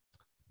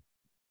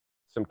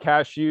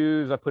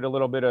cashews. I put a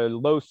little bit of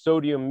low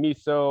sodium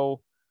miso.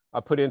 I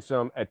put in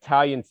some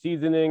Italian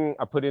seasoning.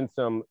 I put in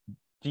some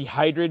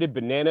dehydrated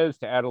bananas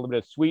to add a little bit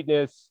of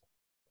sweetness.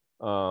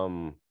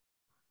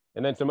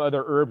 And then some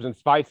other herbs and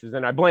spices.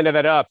 And I blended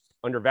that up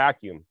under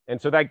vacuum.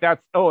 And so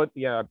that's, oh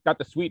yeah, got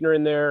the sweetener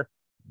in there.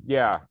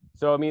 Yeah.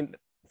 So, I mean,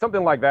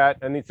 something like that.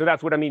 I mean, so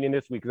that's what I'm eating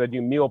this week, because I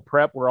do meal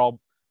prep where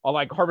I'll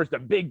like harvest a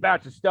big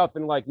batch of stuff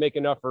and like make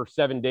enough for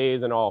 7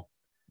 days, and I'll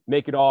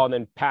make it all and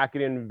then pack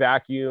it in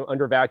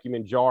under vacuum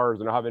in jars,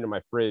 and I'll have it in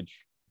my fridge.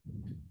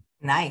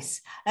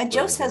 Nice.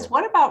 Joe says,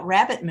 what about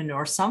rabbit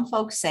manure? Some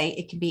folks say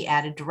it can be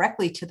added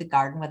directly to the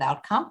garden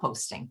without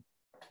composting.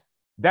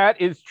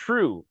 That is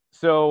true.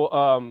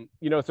 So,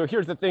 so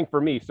here's the thing for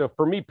me. So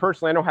for me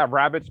personally, I don't have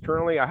rabbits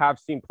currently. I have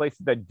seen places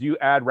that do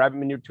add rabbit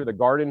manure to the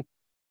garden.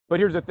 But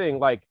here's the thing,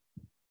 like,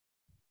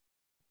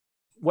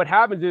 what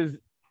happens is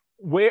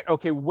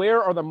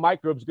where are the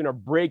microbes going to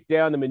break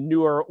down the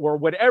manure or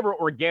whatever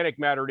organic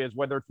matter it is,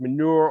 whether it's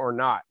manure or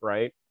not,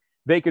 right?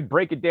 They could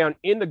break it down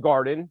in the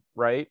garden,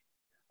 right?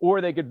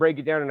 Or they could break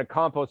it down in a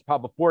compost pile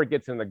before it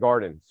gets in the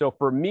garden. So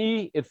for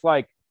me, it's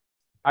like,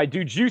 I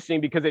do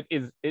juicing because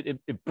it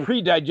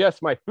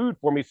pre-digests my food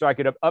for me, so I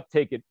could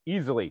uptake it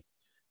easily.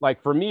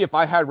 Like for me, if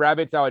I had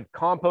rabbits, I would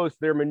compost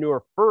their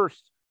manure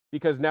first,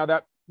 because now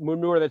that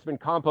manure that's been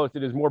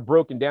composted is more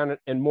broken down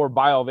and more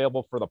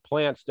bioavailable for the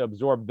plants to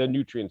absorb the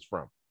nutrients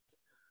from.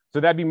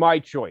 So that'd be my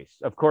choice.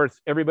 Of course,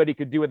 everybody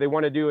could do what they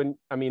want to do. And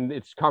I mean,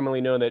 it's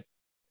commonly known that,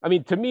 I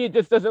mean, to me, it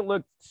just doesn't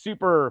look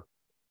super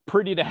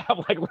pretty to have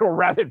like little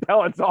rabbit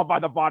pellets all by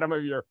the bottom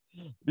of your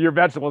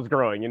vegetables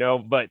growing,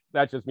 but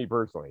that's just me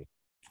personally.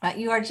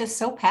 You are just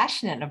so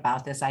passionate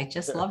about this. I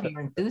just love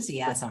your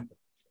enthusiasm.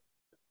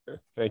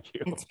 Thank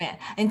you. It's been,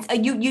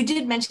 and you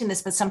did mention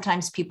this, but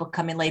sometimes people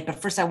come in late. But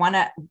first, I want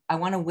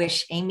to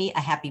wish Amy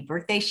a happy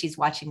birthday. She's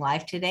watching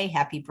live today.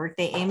 Happy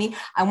birthday, Amy!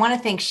 I want to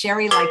thank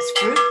Sherry Likes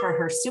Fruit for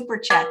her super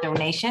chat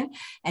donation,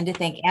 and to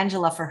thank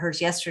Angela for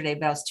hers yesterday.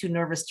 But I was too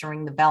nervous to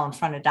ring the bell in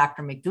front of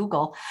Dr.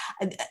 McDougall.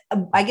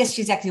 I guess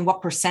she's asking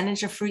what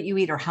percentage of fruit you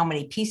eat, or how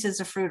many pieces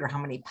of fruit, or how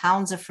many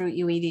pounds of fruit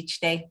you eat each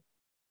day.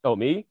 Oh,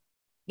 me?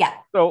 Yeah.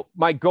 So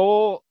my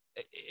goal,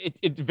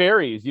 it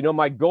varies.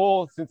 My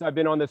goal, since I've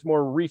been on this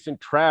more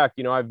recent track,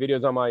 I have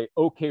videos on my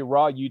OK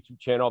Raw YouTube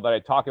channel that I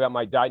talk about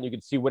my diet, and you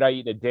can see what I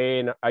eat in a day.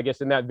 And I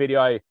guess in that video,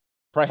 I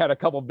probably had a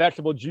couple of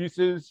vegetable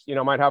juices,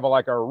 might have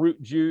a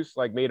root juice,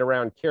 like made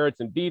around carrots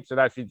and beets. So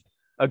that's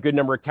a good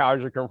number of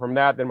calories that come from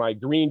that. Then my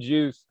green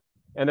juice.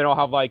 And then I'll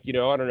have up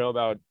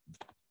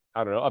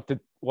to,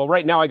 well,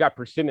 right now I got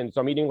persimmons.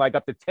 So I'm eating like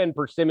up to 10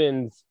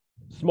 persimmons,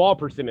 small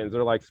persimmons.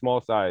 They're like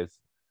small size.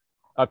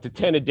 Up to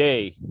 10 a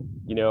day,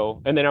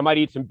 and then I might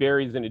eat some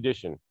berries in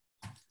addition.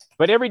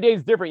 But every day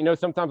is different.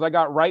 Sometimes I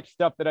got ripe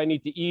stuff that I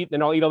need to eat,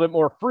 and I'll eat a little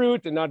more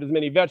fruit and not as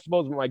many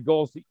vegetables. But my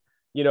goal is,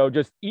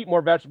 just eat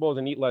more vegetables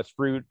and eat less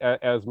fruit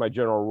as my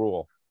general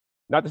rule.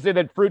 Not to say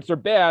that fruits are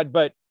bad,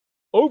 but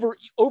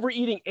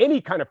overeating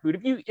any kind of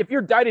food. If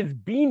your diet is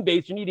bean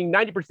based and eating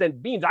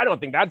 90% beans, I don't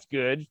think that's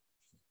good.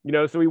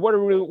 So we want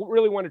to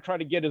really want to try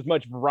to get as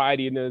much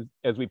variety in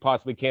as we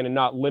possibly can, and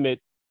not limit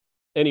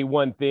any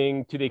one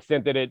thing to the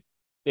extent that it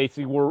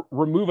basically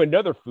remove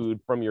another food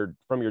from your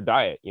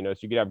diet, you know, so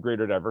you could have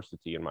greater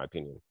diversity, in my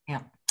opinion.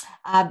 Yeah.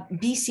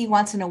 BC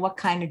wants to know, what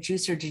kind of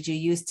juicer did you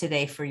use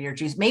today for your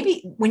juice?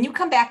 Maybe when you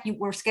come back, you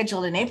were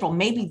scheduled in April.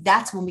 Maybe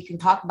that's when we can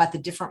talk about the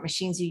different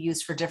machines you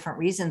use for different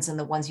reasons and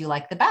the ones you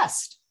like the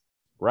best.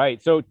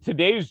 Right. So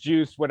today's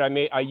juice, what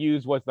I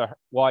used was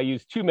I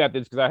used two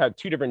methods because I had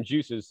two different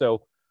juices.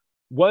 So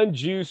one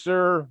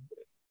juicer,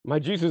 my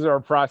juices are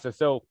a process.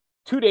 So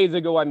 2 days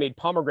ago, I made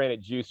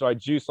pomegranate juice. So I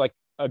juiced like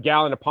a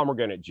gallon of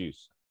pomegranate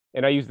juice,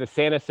 and I used the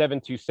Santa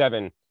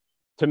 727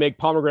 to make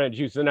pomegranate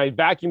juice. And I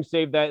vacuum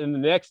saved that. And the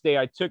next day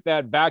I took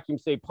that vacuum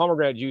saved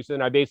pomegranate juice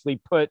and I basically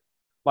put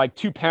like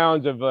 2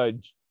 pounds of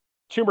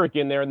turmeric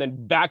in there and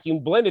then vacuum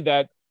blended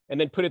that and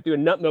then put it through a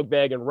nut milk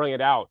bag and wrung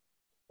it out.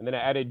 And then I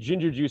added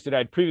ginger juice that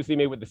I'd previously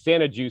made with the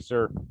Santa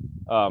juicer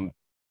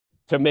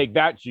to make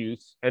that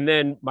juice. And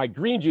then my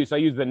green juice, I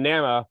use the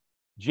Nama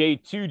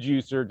J2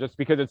 juicer just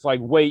because it's like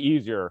way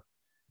easier.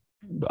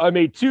 I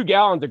made 2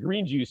 gallons of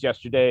green juice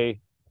yesterday,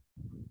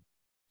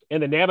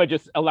 and the Nama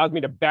just allows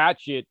me to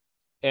batch it,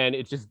 and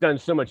it's just done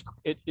so much.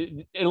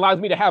 It allows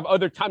me to have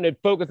other time to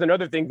focus on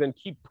other things and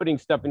keep putting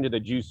stuff into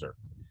the juicer.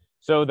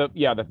 So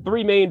the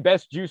 3 main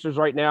best juicers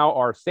right now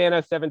are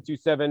Santa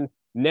 727,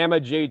 Nama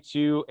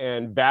J2,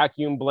 and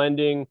vacuum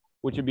blending,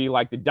 which would be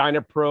like the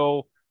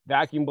Dynapro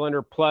vacuum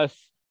blender plus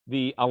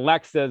the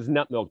Alexa's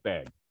nut milk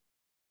bag.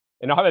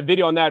 And I'll have a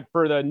video on that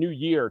for the new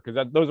year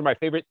because those are my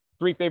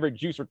 3 favorite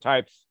juicer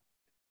types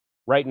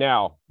right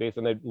now based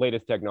on the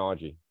latest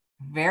technology.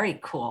 Very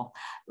cool.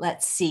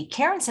 Let's see.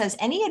 Karen says,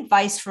 any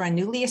advice for a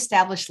newly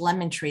established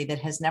lemon tree that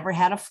has never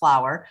had a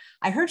flower?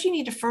 I heard you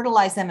need to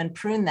fertilize them and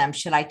prune them.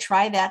 Should I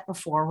try that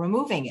before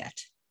removing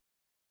it?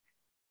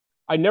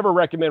 I never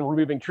recommend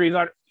removing trees.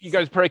 You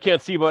guys probably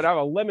can't see, but I have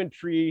a lemon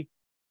tree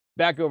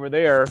back over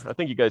there. I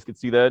think you guys could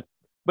see that.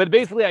 But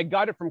basically, I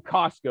got it from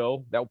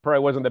Costco. That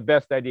probably wasn't the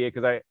best idea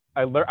because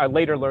I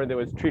later learned that it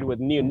was treated with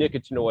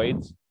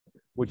neonicotinoids,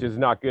 which is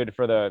not good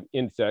for the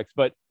insects,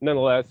 but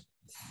nonetheless.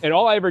 And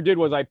all I ever did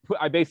was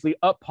I basically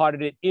up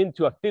potted it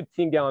into a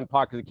 15-gallon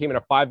pot because it came in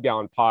a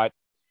 5-gallon pot.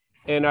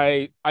 And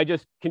I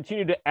just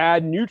continued to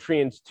add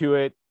nutrients to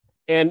it.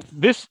 And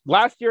this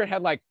last year it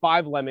had like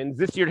 5 lemons.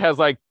 This year it has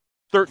like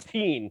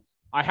 13.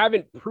 I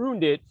haven't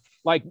pruned it.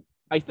 Like,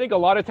 I think a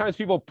lot of times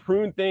people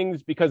prune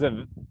things because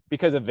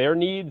of their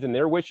needs and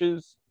their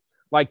wishes.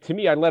 Like, to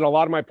me, I let a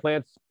lot of my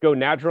plants go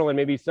natural, and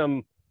maybe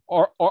some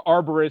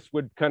arborists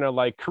would kind of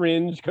like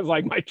cringe because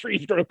like my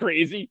trees grow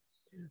crazy.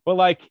 But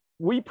like,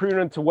 we prune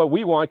them to what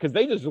we want because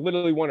they just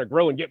literally want to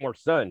grow and get more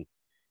sun.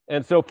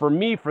 And so for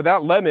me, for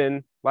that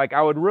lemon, like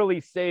I would really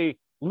say,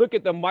 look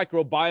at the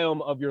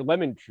microbiome of your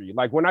lemon tree.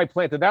 Like when I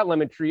planted that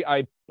lemon tree,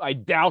 I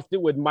doused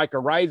it with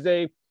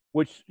mycorrhizae,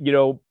 which,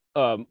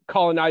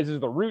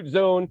 colonizes the root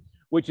zone,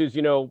 which is,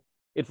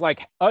 it's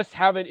like us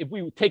having, if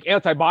we take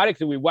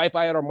antibiotics and we wipe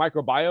out our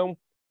microbiome,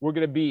 we're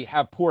going to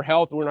have poor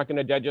health. We're not going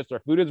to digest our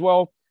food as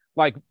well.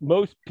 Like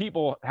most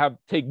people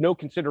take no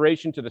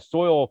consideration to the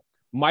soil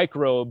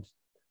microbes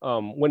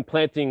when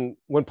planting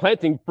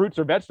fruits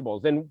or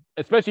vegetables. And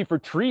especially for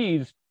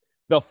trees,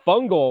 the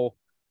fungal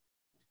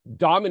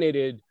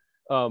dominated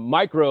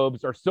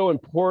microbes are so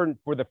important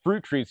for the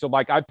fruit trees. So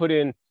like I put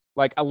in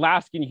like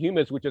Alaskan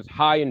humus, which is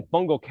high in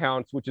fungal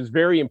counts, which is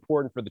very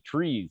important for the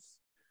trees,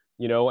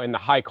 and the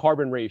high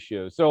carbon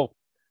ratio. So,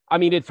 I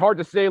mean, it's hard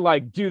to say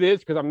like, do this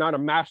because I'm not a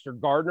master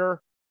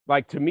gardener.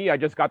 Like to me, I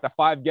just got the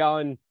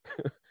 5-gallon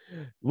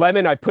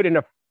lemon. I put in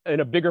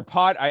a bigger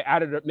pot.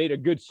 Made a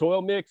good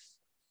soil mix,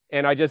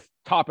 and I just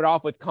top it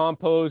off with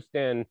compost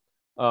and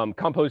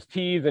compost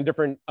teas and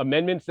different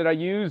amendments that I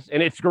use.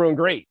 And it's growing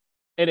great.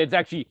 And it's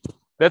actually,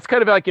 that's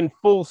kind of like in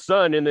full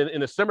sun. And then in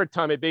the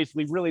summertime, it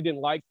basically really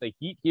didn't like the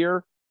heat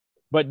here,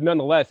 but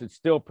nonetheless, it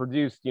still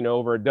produced,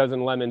 over a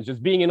dozen lemons,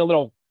 just being in a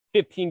little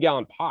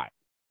 15-gallon pot.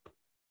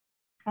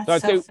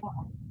 So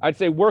I'd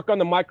say work on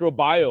the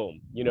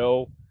microbiome,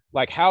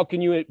 like how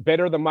can you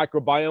better the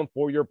microbiome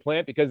for your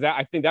plant? Because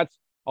I think that's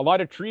a lot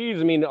of trees.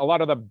 I mean, a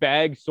lot of the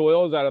bag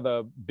soils out of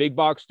the big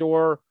box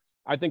store,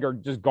 I think are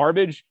just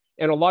garbage.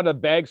 And a lot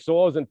of bag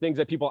soils and things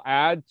that people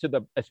add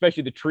to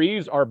especially the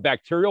trees are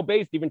bacterial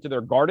based, even to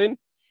their garden.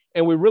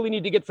 And we really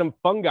need to get some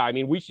fungi. I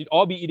mean, we should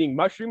all be eating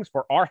mushrooms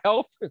for our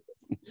health,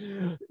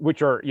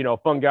 which are,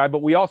 fungi,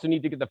 but we also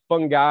need to get the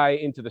fungi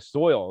into the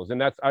soils. And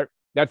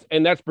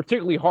that's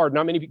particularly hard.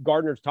 Not many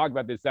gardeners talk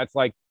about this. That's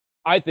like,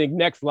 I think,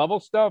 next level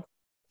stuff.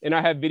 And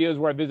I have videos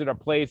where I visit a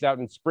place out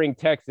in Spring,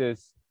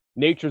 Texas,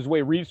 Nature's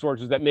Way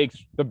Resources, that makes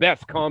the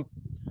best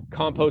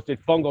composted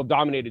fungal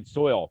dominated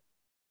soil.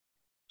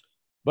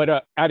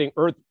 But adding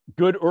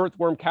good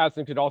earthworm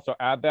casting could also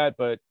add that.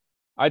 But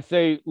I'd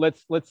say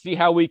let's see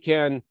how we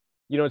can,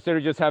 instead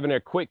of just having a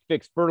quick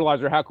fix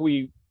fertilizer, how can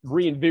we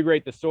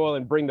reinvigorate the soil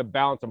and bring the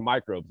balance of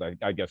microbes?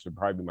 I guess would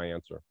probably be my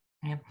answer.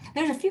 Yeah.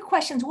 There's a few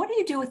questions. What do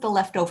you do with the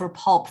leftover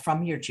pulp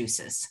from your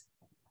juices?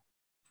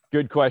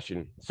 Good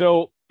question.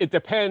 So it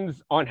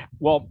depends on,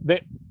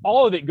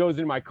 all of it goes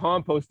in my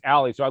compost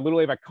alley. So I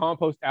literally have a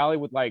compost alley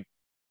with like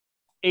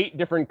 8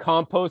 different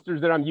composters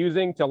that I'm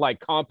using to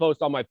like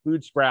compost all my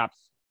food scraps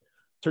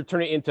to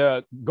turn it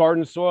into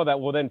garden soil that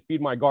will then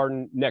feed my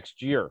garden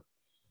next year.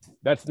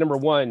 That's number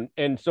one.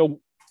 And so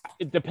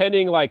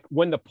depending like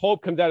when the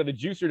pulp comes out of the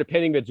juicer,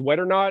 depending if it's wet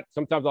or not,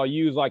 sometimes I'll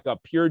use like a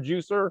pure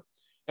juicer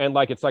and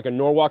like it's like a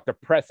Norwalk to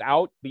press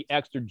out the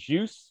extra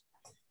juice.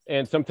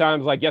 And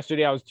sometimes like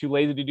yesterday I was too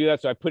lazy to do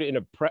that, so I put it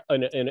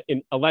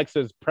in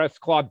Alexa's press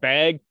cloth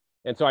bag,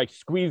 and so I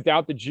squeezed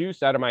out the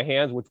juice out of my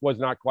hands, which was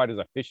not quite as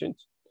efficient.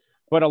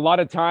 But a lot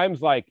of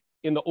times, like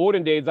in the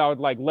olden days, I would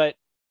like let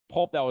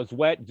pulp that was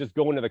wet just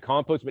go into the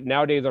compost. But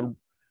nowadays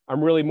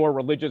I'm really more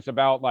religious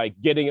about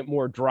like getting it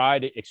more dry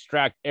to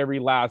extract every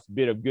last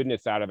bit of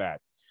goodness out of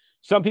that.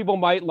 Some people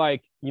might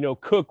like,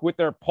 cook with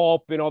their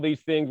pulp and all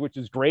these things, which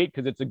is great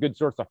because it's a good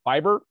source of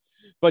fiber.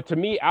 But to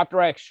me, after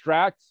I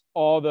extract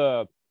all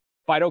the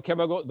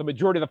phytochemical, the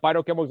majority of the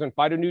phytochemicals and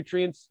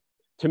phytonutrients,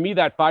 to me,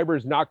 that fiber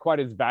is not quite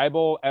as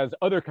valuable as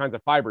other kinds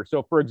of fiber.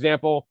 So for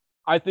example,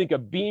 I think a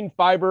bean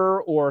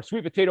fiber or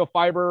sweet potato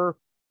fiber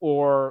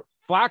or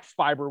flax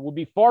fiber will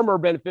be far more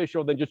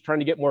beneficial than just trying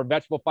to get more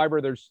vegetable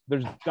fiber. There's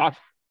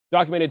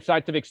documented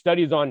scientific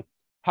studies on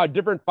how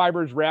different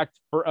fibers react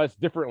for us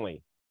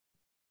differently.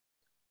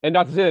 And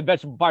not to say that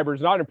vegetable fiber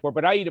is not important,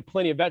 but I eat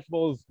plenty of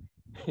vegetables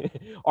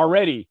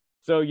already.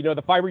 So,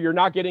 the fiber you're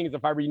not getting is the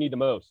fiber you need the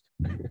most.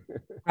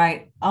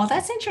 Right. Oh,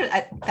 that's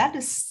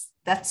interesting.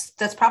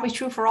 That's probably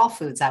true for all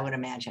foods, I would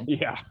imagine.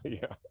 Yeah.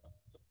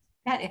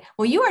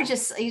 Well, you're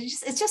just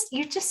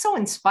so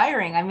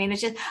inspiring. I mean,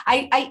 it's just,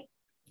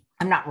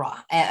 I'm not raw.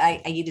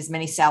 I eat as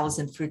many salads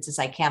and fruits as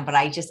I can, but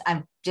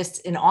I'm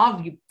just in awe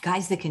of you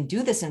guys that can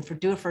do this and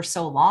do it for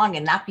so long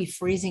and not be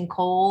freezing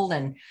cold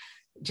and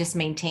just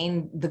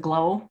maintain the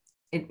glow.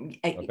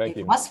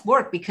 It must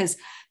work because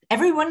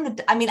everyone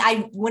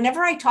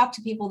whenever I talk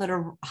to people that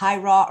are high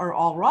raw or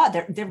all raw,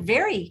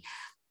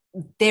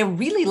 they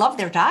really love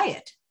their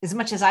diet as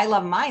much as I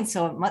love mine.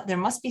 So there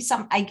must be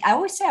some, I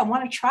always say I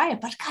want to try it,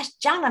 but gosh,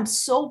 John, I'm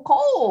so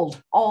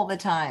cold all the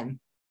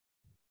time.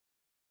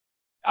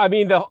 I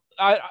mean,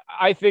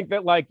 I think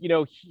that like,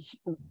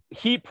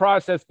 heat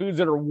processed foods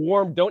that are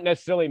warm don't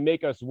necessarily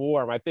make us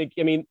warm.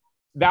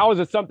 That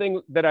was something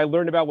that I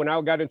learned about when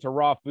I got into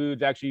raw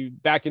foods, actually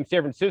back in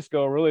San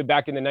Francisco, really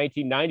back in the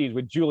 1990s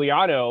with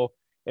Giuliano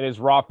and his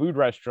raw food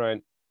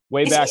restaurant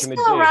way back in the day. Is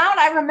he still around?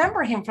 I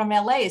remember him from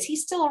LA. Is he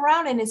still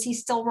around and is he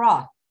still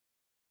raw?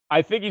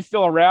 I think he's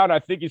still around. I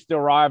think he's still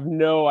raw. I have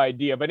no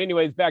idea. But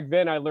anyways, back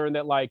then I learned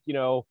that like,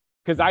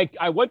 because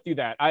I went through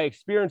that. I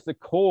experienced the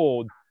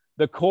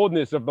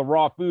coldness of the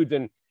raw foods.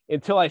 And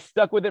until I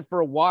stuck with it for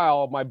a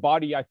while, my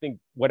body, I think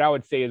what I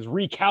would say is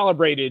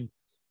recalibrated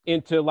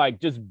into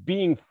like just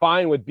being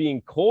fine with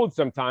being cold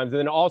sometimes. And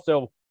then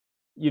also,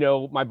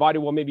 my body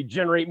will maybe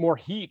generate more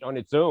heat on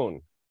its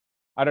own.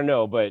 I don't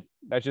know, but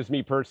that's just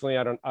me personally.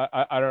 I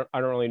don't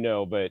really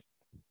know, but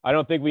I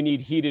don't think we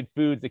need heated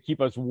foods to keep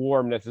us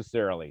warm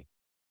necessarily.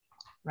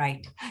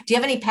 Right. Do you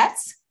have any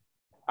pets?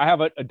 I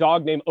have a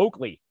dog named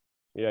Oakley.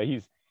 Yeah, he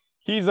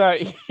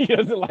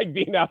doesn't like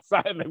being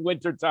outside in the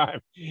winter time.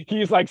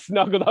 He's like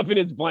snuggled up in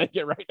his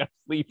blanket right now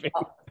sleeping.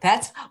 Oh,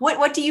 that's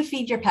what do you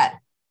feed your pet?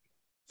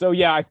 So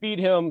yeah, I feed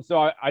him.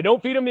 So I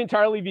don't feed him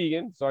entirely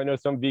vegan. So I know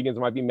some vegans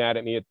might be mad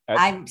at me.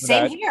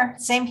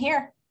 Same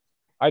here.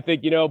 I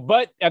think,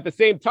 but at the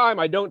same time,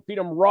 I don't feed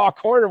him raw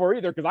carnivore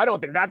either, because I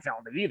don't think that's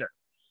healthy either.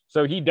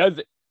 So he does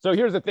it. So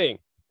here's the thing.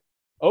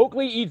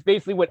 Oakley eats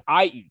basically what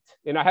I eat.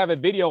 And I have a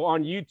video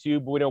on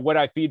YouTube, what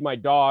I feed my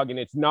dog. And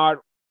it's not,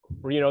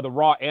 the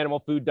raw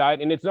animal food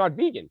diet. And it's not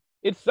vegan.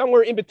 It's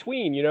somewhere in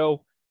between,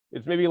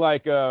 it's maybe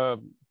like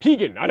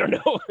vegan. I don't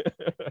know.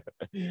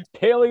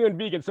 Paleo and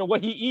vegan. So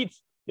what he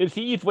eats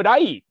what I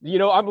eat.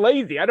 I'm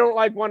lazy. I don't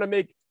want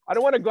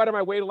to go out of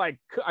my way to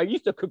I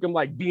used to cook him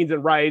like beans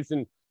and rice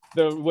and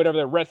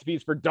the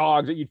recipes for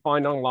dogs that you'd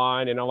find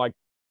online. And I'm like,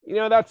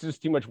 that's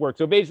just too much work.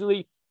 So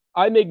basically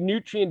I make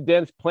nutrient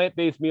dense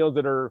plant-based meals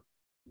that are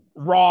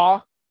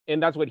raw.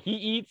 And that's what he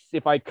eats.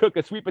 If I cook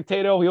a sweet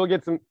potato, he'll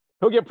get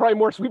probably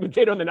more sweet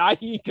potato than I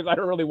eat, because I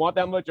don't really want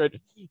that much.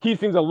 He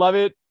seems to love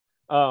it.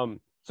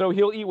 So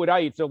he'll eat what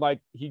I eat. So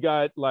he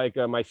got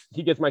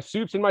he gets my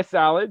soups and my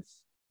salads.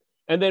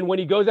 And then when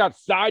he goes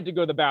outside to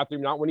go to the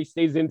bathroom, not when he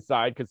stays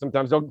inside, because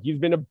sometimes he's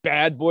been a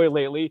bad boy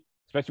lately,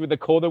 especially with the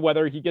colder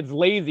weather. He gets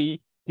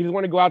lazy. He doesn't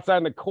want to go outside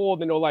in the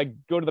cold and he'll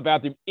go to the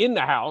bathroom in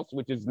the house,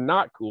 which is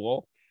not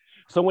cool.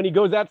 So when he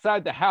goes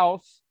outside the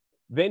house,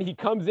 then he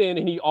comes in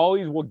and he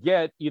always will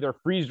get either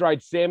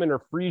freeze-dried salmon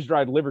or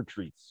freeze-dried liver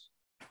treats.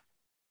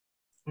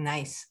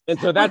 Nice. And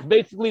so that's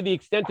basically the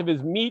extent of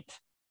his meat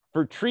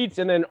for treats.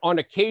 And then on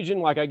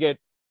occasion, I get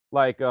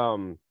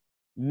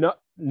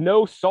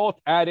no salt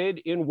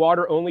added, in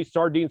water only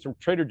sardines from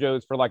Trader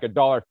Joe's for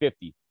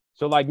 $1.50.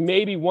 So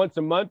maybe once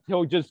a month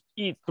he'll just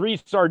eat 3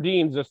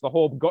 sardines, just the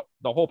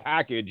whole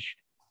package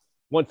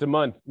once a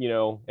month,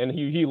 and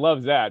he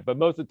loves that. But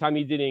most of the time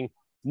he's eating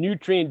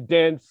nutrient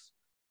dense,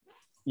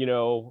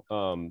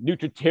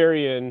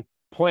 nutritarian,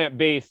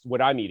 plant-based,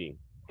 what I'm eating,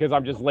 because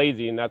I'm just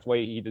lazy, and that's why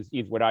he just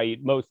eats what I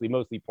eat,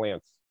 mostly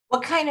plants.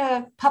 What kind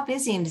of pup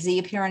is he, and does he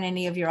appear on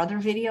any of your other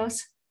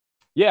videos?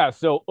 Yeah,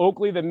 so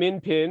Oakley the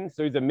Min Pin,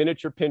 so he's a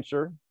miniature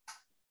pinscher.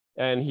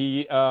 And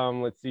he,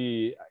 let's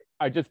see,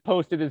 I just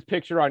posted his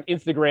picture on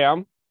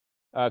Instagram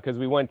because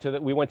we went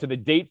to the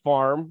date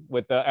farm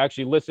with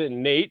actually Lissa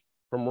and Nate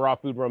from Raw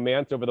Food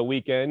Romance over the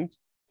weekend.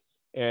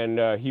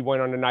 And he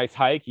went on a nice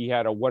hike. He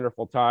had a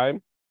wonderful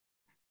time.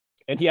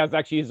 And he has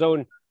actually his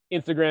own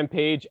Instagram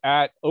page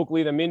at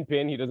Oakley the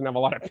Minpin. He doesn't have a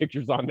lot of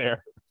pictures on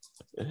there,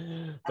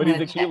 but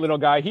he's a cute little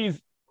guy. He's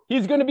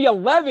going to be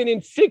 11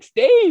 in 6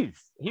 days.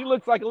 He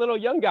looks like a little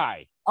young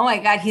guy. Oh my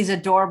God, he's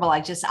adorable.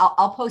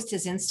 I'll post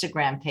his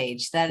Instagram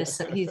page.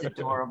 He's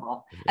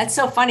adorable. That's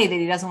so funny that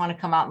he doesn't want to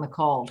come out in the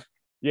cold.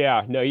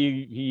 Yeah, no,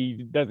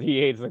 he does. He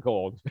hates the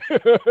cold.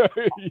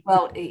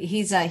 Well,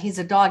 he's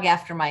a dog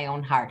after my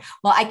own heart.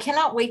 Well, I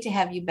cannot wait to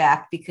have you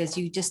back because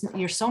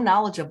you're so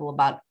knowledgeable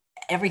about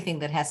everything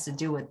that has to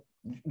do with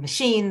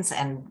machines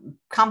and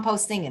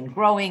composting and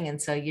growing. And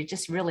so you're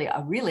just really,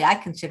 I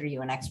consider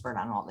you an expert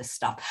on all this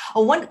stuff.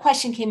 Oh, one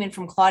question came in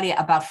from Claudia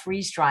about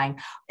freeze drying.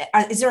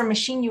 Is there a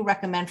machine you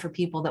recommend for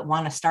people that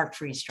want to start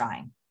freeze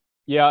drying?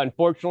 Yeah,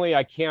 unfortunately,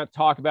 I can't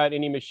talk about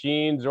any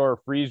machines or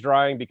freeze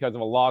drying because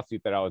of a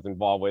lawsuit that I was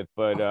involved with.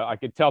 But I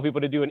could tell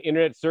people to do an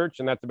internet search,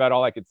 and that's about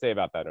all I could say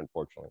about that,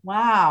 unfortunately.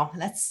 Wow,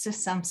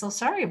 I'm so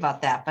sorry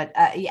about that. But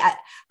yeah,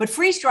 but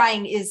freeze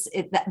drying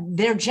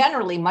they're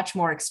generally much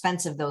more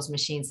expensive, those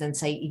machines, than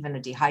say even a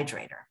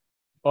dehydrator.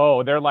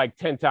 Oh, they're like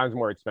 10 times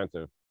more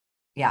expensive.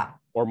 Yeah.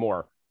 Or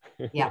more.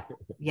 Yeah.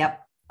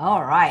 Yep.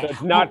 All right. So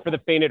it's not for the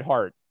faint at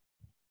heart.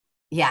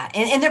 Yeah,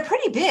 and they're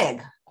pretty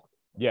big.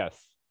 Yes.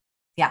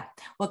 Yeah.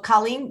 Well,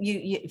 Colleen,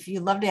 if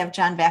you'd love to have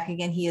John back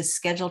again, he is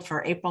scheduled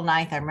for April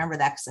 9th. I remember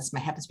that because that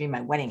happens to be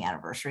my wedding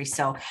anniversary.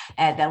 So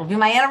that'll be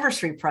my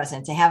anniversary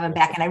present to have him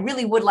back. And I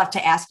really would love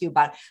to ask you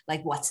about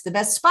like, what's the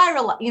best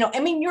spiral? I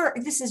mean,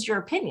 this is your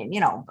opinion,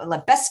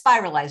 best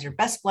spiralizer,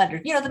 best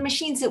blender, the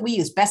machines that we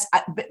use, best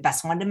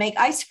one to make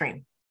ice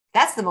cream.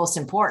 That's the most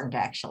important,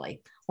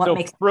 actually.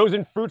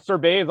 Frozen fruit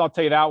sorbets, I'll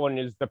tell you that one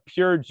is the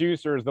pure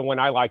juicer is the one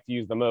I like to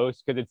use the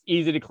most because it's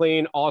easy to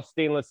clean, all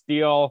stainless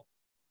steel.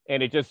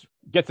 And it just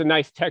gets a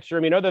nice texture. I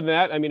mean, other than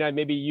that, I'd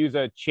maybe use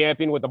a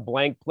Champion with a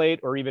blank plate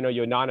or even a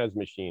Yonana's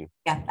machine.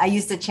 Yeah, I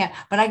used the Champ,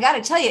 but I got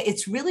to tell you,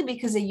 it's really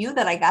because of you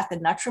that I got the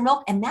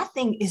Nutri-Milk, and that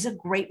thing is a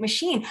great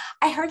machine.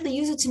 I hardly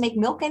use it to make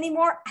milk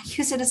anymore. I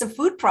use it as a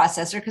food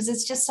processor because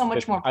it's just so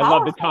much more powerful. I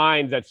love the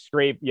tines that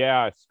scrape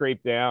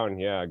down.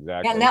 Yeah,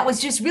 exactly. Yeah, and that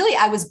was just really,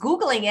 I was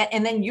Googling it,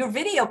 and then your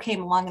video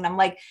came along, and I'm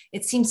like,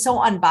 it seems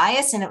so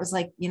unbiased, and it was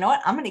like, you know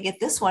what, I'm going to get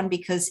this one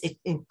because it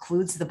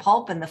includes the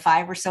pulp and the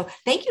fiber. So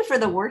thank you for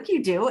the work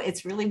you do.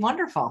 It's really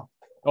wonderful.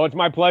 Oh, it's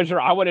my pleasure.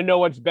 I want to know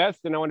what's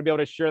best, and I want to be able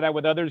to share that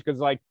with others because,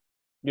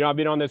 I've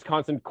been on this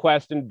constant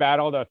quest and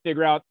battle to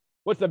figure out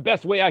what's the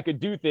best way I could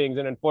do things.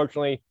 And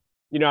unfortunately,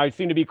 I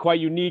seem to be quite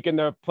unique in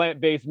the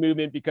plant-based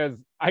movement because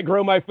I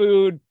grow my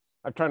food.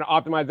 I'm trying to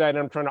optimize that, and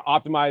I'm trying to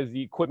optimize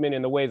the equipment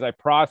and the ways I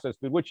process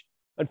food, which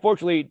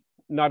unfortunately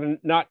not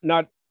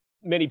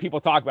many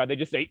people talk about. They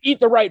just say, eat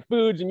the right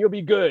foods and you'll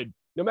be good.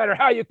 No matter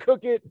how you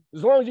cook it,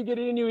 as long as you get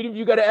it in you, even if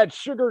you got to add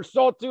sugar,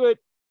 salt to it.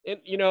 And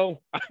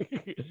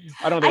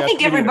I don't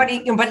think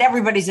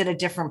everybody's at a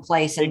different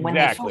place. And when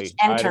they first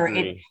enter,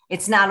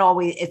 it's not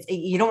always,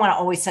 you don't want to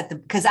always set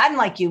because I'm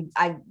like you,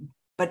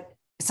 but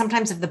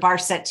sometimes if the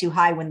bar's set too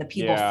high, when the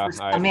people first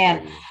come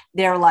in,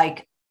 they're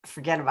like,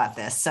 forget about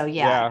this. So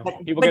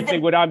people can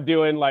think what I'm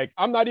doing, like,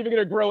 I'm not even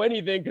going to grow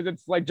anything because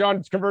it's like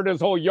John's converted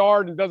his whole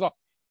yard and does all,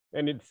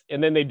 and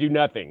then they do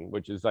nothing,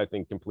 which is, I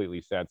think,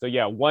 completely sad. So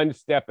one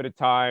step at a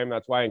time.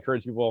 That's why I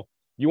encourage people.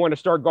 You want to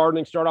start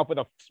gardening, start off with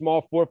a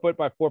small 4-foot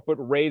by 4-foot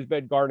raised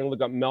bed gardening.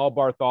 Look up Mel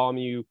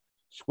Bartholomew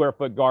Square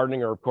Foot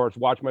Gardening, or of course,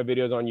 watch my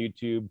videos on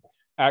YouTube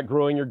at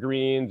Growing Your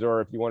Greens.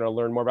 Or if you want to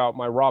learn more about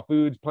my raw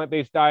foods,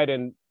 plant-based diet,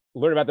 and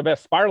learn about the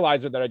best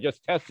spiralizer that I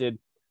just tested,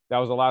 that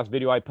was the last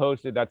video I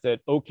posted. That's at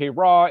OK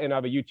Raw, and I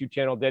have a YouTube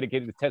channel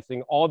dedicated to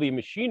testing all the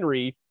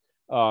machinery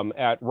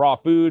at Raw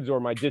Foods,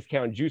 or my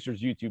Discount Juicers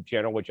YouTube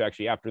channel, which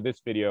actually after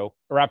this video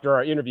or after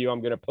our interview,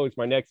 I'm going to post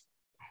my next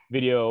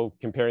video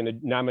comparing the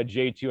Nama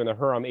J2 and the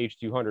Huram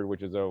H200,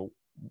 which is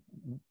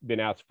been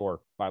asked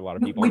for by a lot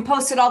of people. We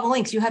posted all the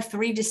links. You have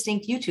 3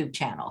 distinct YouTube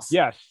channels.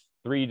 Yes,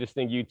 3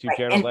 distinct YouTube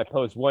channels. And I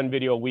post 1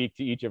 video a week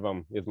to each of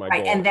them is my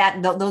goal.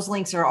 And those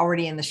links are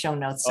already in the show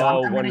notes. So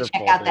I'm going to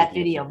check out that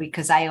video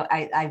because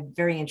I'm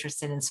very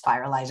interested in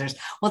spiralizers.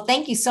 Well,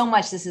 thank you so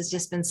much. This has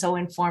just been so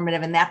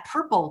informative. And that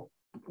purple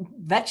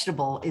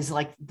vegetable is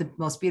like the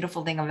most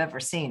beautiful thing I've ever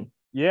seen.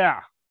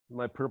 Yeah,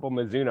 my purple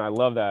Mizuna. I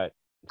love that.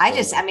 I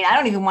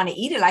don't even want to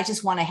eat it. I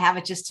just want to have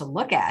it just to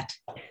look at.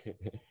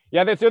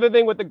 Yeah, that's the other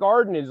thing with the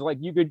garden is like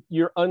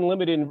you're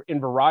unlimited in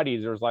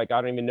varieties. There's like,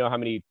 I don't even know how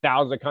many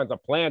thousand kinds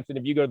of plants. And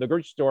if you go to the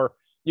grocery store,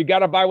 you got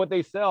to buy what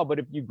they sell. But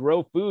if you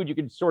grow food, you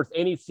can source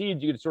any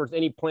seeds, you can source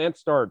any plant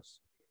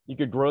starts. You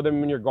could grow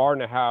them in your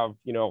garden to have,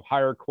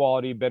 higher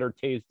quality, better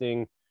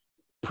tasting,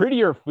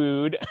 prettier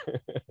food.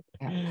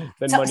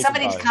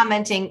 Somebody's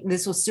commenting,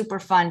 this was super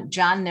fun.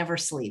 John never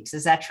sleeps.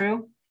 Is that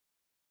true?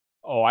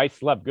 Oh, I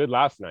slept good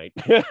last night.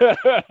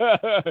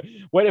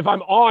 When if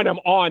I'm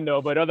on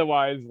though, but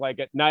otherwise,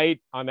 like at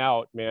night, I'm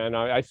out, man.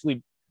 I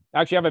sleep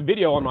Actually, I have a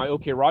video on my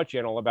OK Raw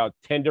channel about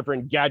 10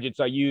 different gadgets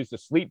I use to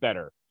sleep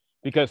better,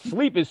 because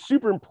sleep is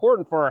super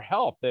important for our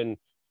health. And,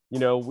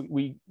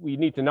 we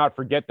need to not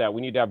forget that.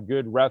 We need to have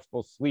good,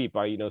 restful sleep.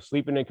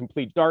 Sleeping in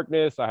complete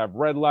darkness. I have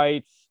red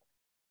lights,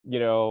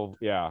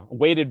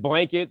 weighted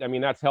blanket. I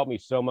mean, that's helped me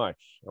so much.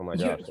 Oh my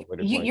gosh.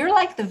 You're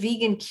like the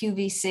vegan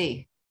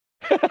QVC,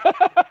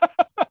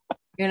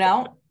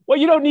 Well,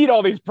 you don't need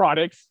all these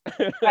products.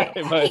 Right.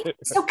 Hey,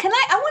 so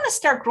I want to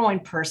start growing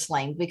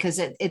purslane, because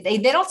they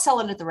don't sell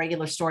it at the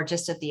regular store,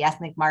 just at the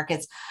ethnic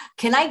markets.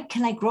 Can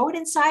I grow it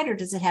inside, or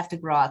does it have to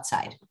grow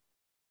outside?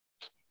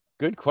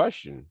 Good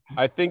question.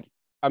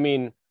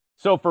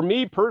 So for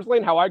me,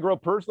 purslane, how I grow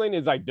purslane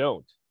is I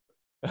don't.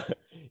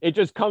 It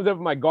just comes up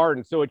in my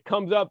garden. So it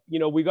comes up,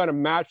 we got to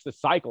match the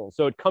cycle.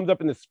 So it comes up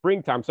in the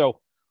springtime.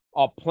 So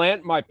I'll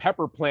plant my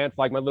pepper plants,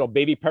 like my little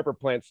baby pepper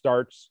plant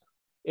starts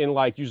in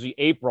like usually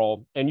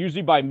April. And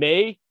usually by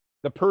May,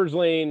 the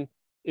purslane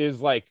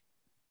is like,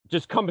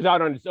 just comes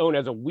out on its own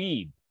as a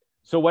weed.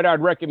 So what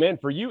I'd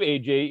recommend for you,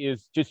 AJ,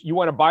 is just, you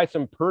want to buy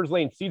some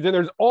purslane seeds. And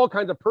there's all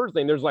kinds of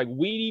purslane. There's like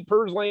weedy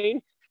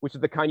purslane, which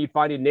is the kind you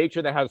find in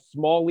nature that has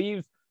small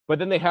leaves. But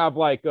then they have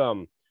like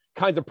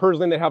kinds of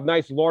purslane that have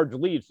nice large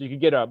leaves. So you can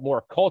get a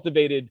more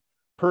cultivated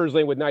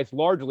purslane with nice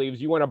large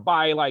leaves. You want to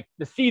buy like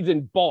the seeds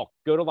in bulk.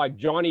 Go to like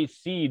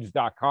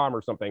johnnyseeds.com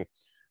or something.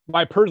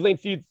 Buy purslane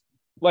seeds,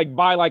 like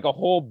buy like a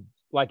whole,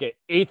 like an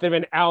eighth of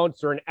an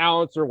ounce or an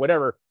ounce or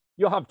whatever.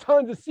 You'll have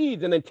tons of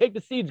seeds, and then take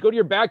the seeds, go to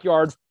your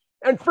backyard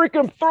and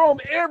freaking throw them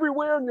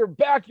everywhere in your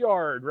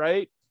backyard,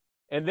 right?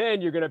 And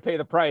then you're going to pay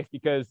the price,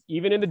 because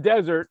even in the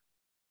desert,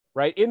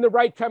 right, in the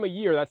right time of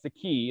year, that's the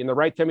key, in the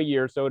right time of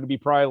year. So it'd be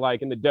probably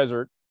like in the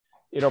desert,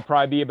 it'll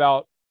probably be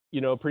about,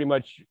 pretty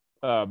much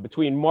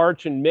between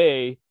March and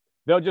May,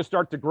 they'll just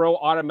start to grow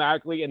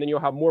automatically. And then you'll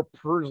have more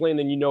purslane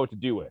than you know what to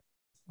do with.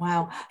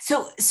 Wow.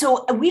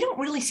 So we don't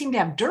really seem to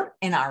have dirt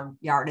in our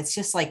yard. It's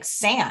just like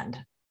sand.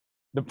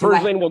 The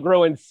purslane will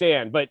grow in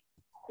sand, but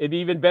it'd be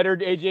even better,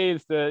 AJ,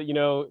 is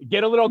to,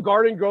 get a little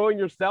garden growing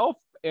yourself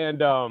and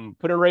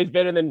put a raised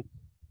bed, and then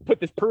put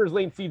this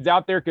purslane seeds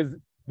out there, because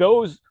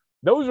those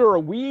are a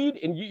weed,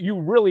 and you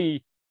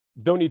really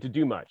don't need to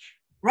do much.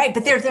 Right.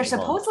 But they're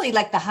supposedly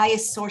like the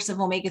highest source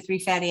of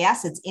omega-3 fatty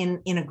acids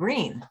in a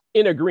green.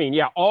 In a green.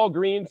 Yeah. All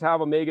greens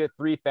have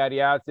omega-3 fatty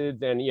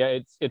acids, and yeah,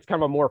 it's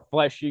kind of a more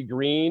fleshy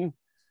green.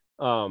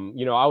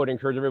 I would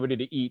encourage everybody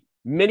to eat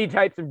many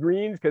types of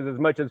greens, because as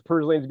much as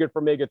purslane is good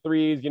for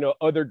omega-3s,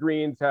 other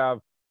greens have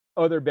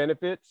other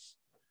benefits.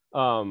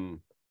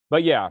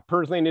 But yeah,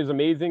 purslane is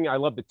amazing. I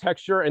love the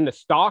texture, and the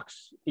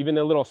stalks, even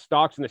the little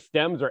stalks and the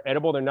stems are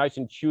edible. They're nice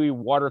and chewy,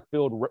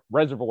 water-filled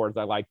reservoirs.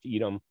 I like to eat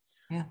them.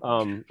 Yeah.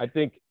 I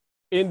think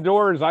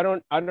indoors, I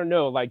don't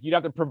know, like you'd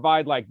have to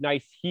provide like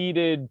nice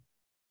heated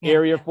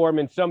area for them.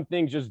 And some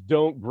things just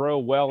don't grow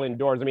well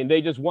indoors. I mean,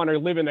 they just want to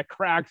live in the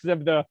cracks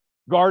of the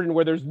garden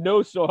where there's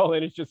no soil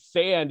and it's just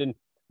sand and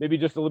maybe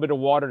just a little bit of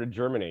water to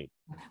germinate.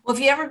 Well,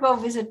 if you ever go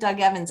visit Doug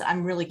Evans,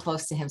 I'm really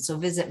close to him. So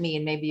visit me,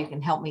 and maybe you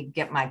can help me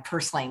get my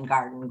purslane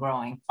garden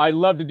growing. I'd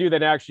love to do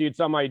that. Actually, it's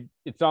on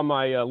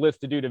my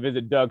list to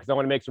visit Doug, because I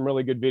want to make some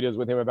really good videos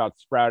with him about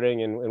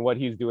sprouting and what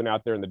he's doing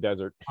out there in the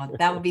desert. Oh,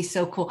 that would be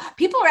so cool.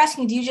 People are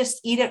asking, do you just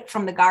eat it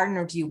from the garden,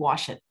 or do you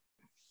wash it?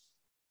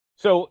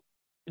 So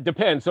it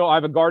depends. So I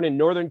have a garden in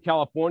Northern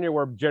California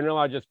where generally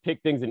I just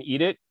pick things and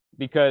eat it,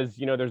 because,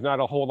 there's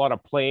not a whole lot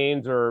of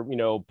planes or,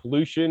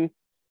 pollution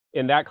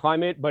in that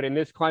climate. But in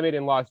this climate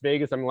in Las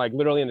Vegas, I'm like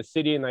literally in the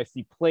city, and I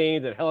see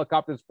planes and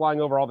helicopters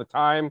flying over all the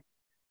time.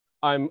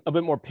 I'm a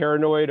bit more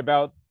paranoid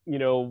about,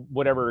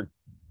 whatever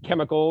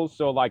chemicals.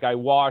 So like I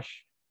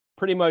wash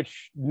pretty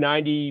much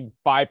 95%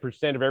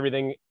 of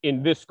everything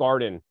in this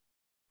garden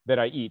that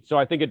I eat. So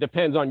I think it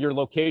depends on your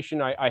location.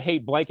 I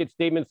hate blanket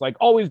statements like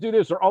always do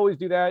this or always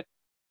do that.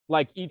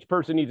 Like each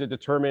person needs to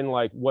determine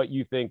like what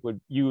you think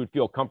you would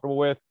feel comfortable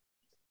with.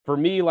 For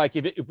me, like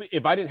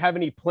if I didn't have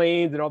any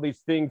planes and all these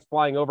things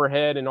flying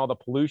overhead and all the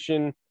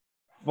pollution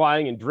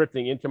flying and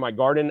drifting into my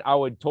garden, I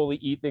would totally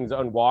eat things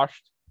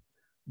unwashed.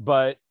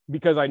 But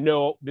because I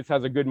know this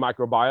has a good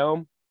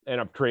microbiome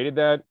and I've created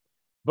that,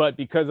 but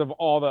because of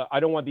I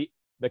don't want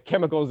the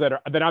chemicals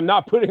that I'm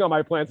not putting on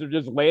my plants are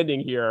just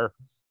landing here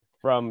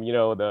from,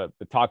 the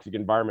toxic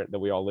environment that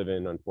we all live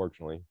in,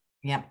 unfortunately.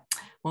 Yeah.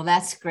 Well,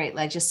 that's great.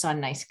 I just saw a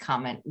nice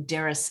comment.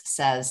 Darius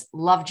says,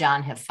 love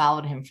John, have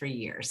followed him for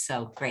years.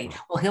 So great.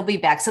 Well, he'll be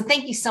back. So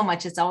thank you so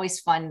much. It's always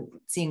fun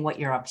seeing what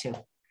you're up to.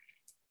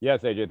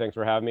 Yes, AJ, thanks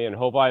for having me. And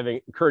hope I've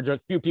encouraged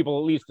a few people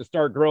at least to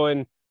start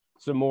growing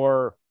some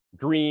more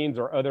greens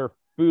or other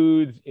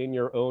foods in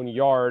your own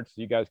yard, so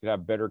you guys could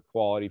have better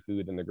quality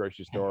food than the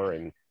grocery store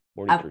and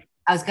more nutrition.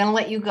 I was going to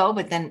let you go,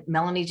 but then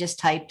Melanie just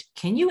typed,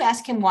 can you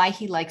ask him why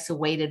he likes a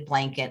weighted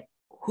blanket?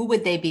 Who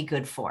would they be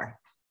good for?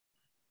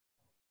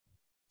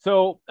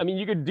 So, I mean,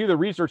 you could do the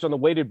research on the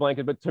weighted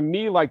blanket, but to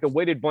me, like the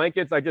weighted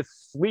blankets, I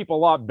just sleep a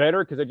lot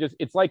better, because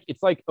it's like,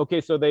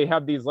 okay, so they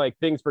have these like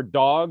things for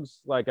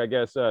dogs, like I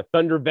guess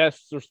thunder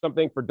vests or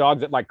something for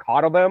dogs that like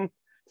coddle them.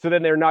 So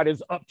then they're not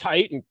as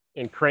uptight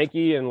and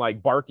cranky and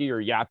like barky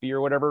or yappy or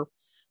whatever.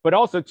 But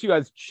also too,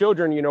 as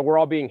children, we're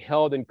all being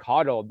held and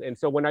coddled. And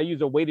so when I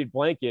use a weighted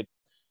blanket,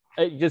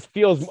 it just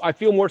I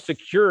feel more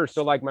secure.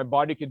 So like my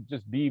body could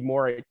just be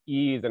more at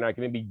ease and I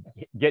can maybe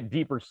get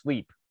deeper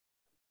sleep.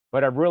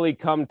 But I've really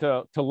come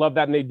to love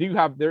that. And they do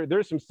have,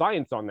 there's some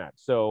science on that.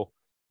 So,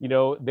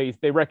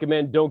 they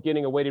recommend don't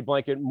getting a weighted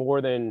blanket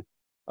more than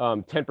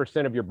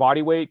 10% of your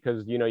body weight,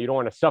 because, you don't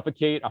want to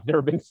suffocate.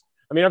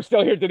 I'm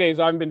still here today,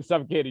 so I haven't been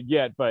suffocated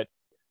yet, but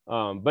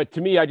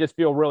to me, I just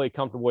feel really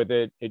comfortable with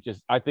it.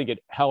 I think it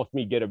helps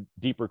me get a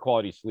deeper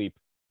quality sleep.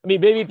 I mean,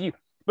 maybe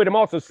but I'm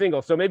also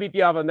single. So maybe if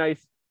you have a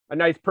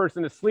nice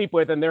person to sleep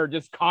with and they're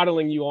just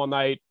coddling you all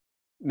night,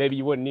 maybe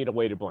you wouldn't need a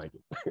weighted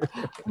blanket.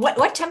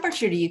 What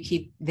temperature do you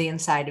keep the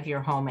inside of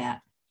your home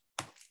at?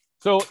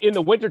 So in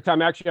the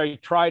wintertime, actually, I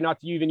try not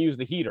to even use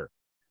the heater.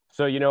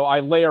 So, I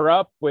layer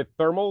up with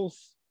thermals,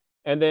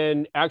 and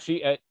then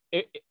actually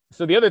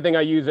so the other thing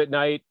I use at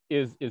night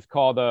is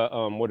called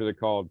what is it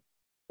called?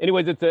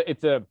 Anyways,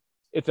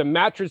 it's a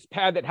mattress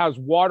pad that has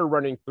water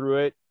running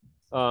through it,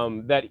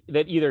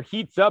 that either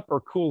heats up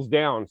or cools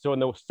down. So in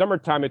the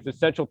summertime, it's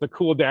essential to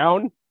cool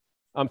down.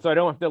 So I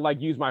don't have to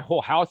like use my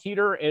whole house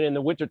heater. And in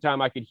the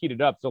wintertime, I could heat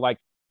it up. So like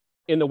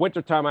in the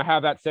wintertime, I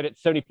have that set at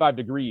 75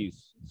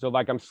 degrees. So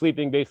like I'm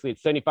sleeping basically at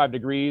 75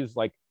 degrees,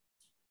 like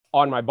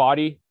on my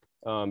body,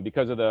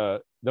 because of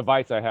the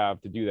device I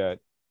have to do that.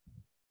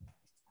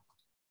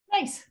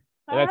 Nice.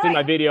 And that's in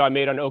my video I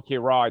made on OK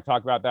Raw. I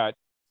talk about that.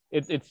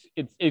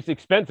 It's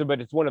expensive, but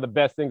it's one of the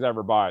best things I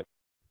ever bought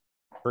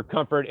for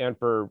comfort and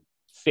for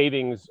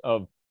savings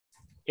of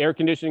air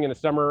conditioning in the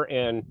summer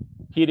and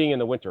heating in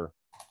the winter.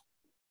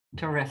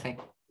 Terrific.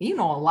 You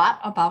know a lot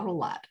about a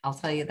lot. I'll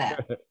tell you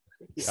that.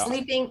 Yeah.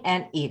 Sleeping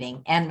and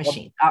eating and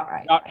machines. All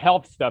right. About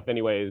health stuff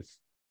anyways.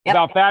 Yep.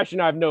 About fashion,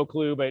 I have no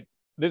clue, but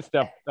this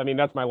stuff,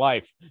 that's my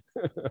life.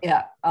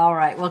 Yeah. All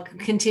right. Well,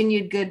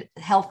 continued good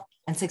health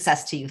and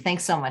success to you.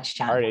 Thanks so much,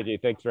 John. All right,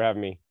 AJ. Thanks for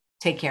having me.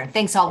 Take care.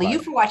 Thanks all of you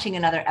for watching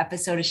another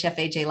episode of Chef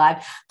AJ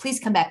Live.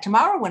 Please come back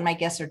tomorrow when my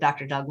guests are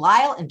Dr. Doug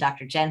Lyle and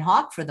Dr. Jen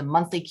Hawk for the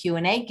monthly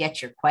Q&A.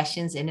 Get your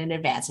questions in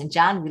advance. And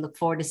John, we look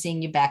forward to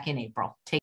seeing you back in April. Take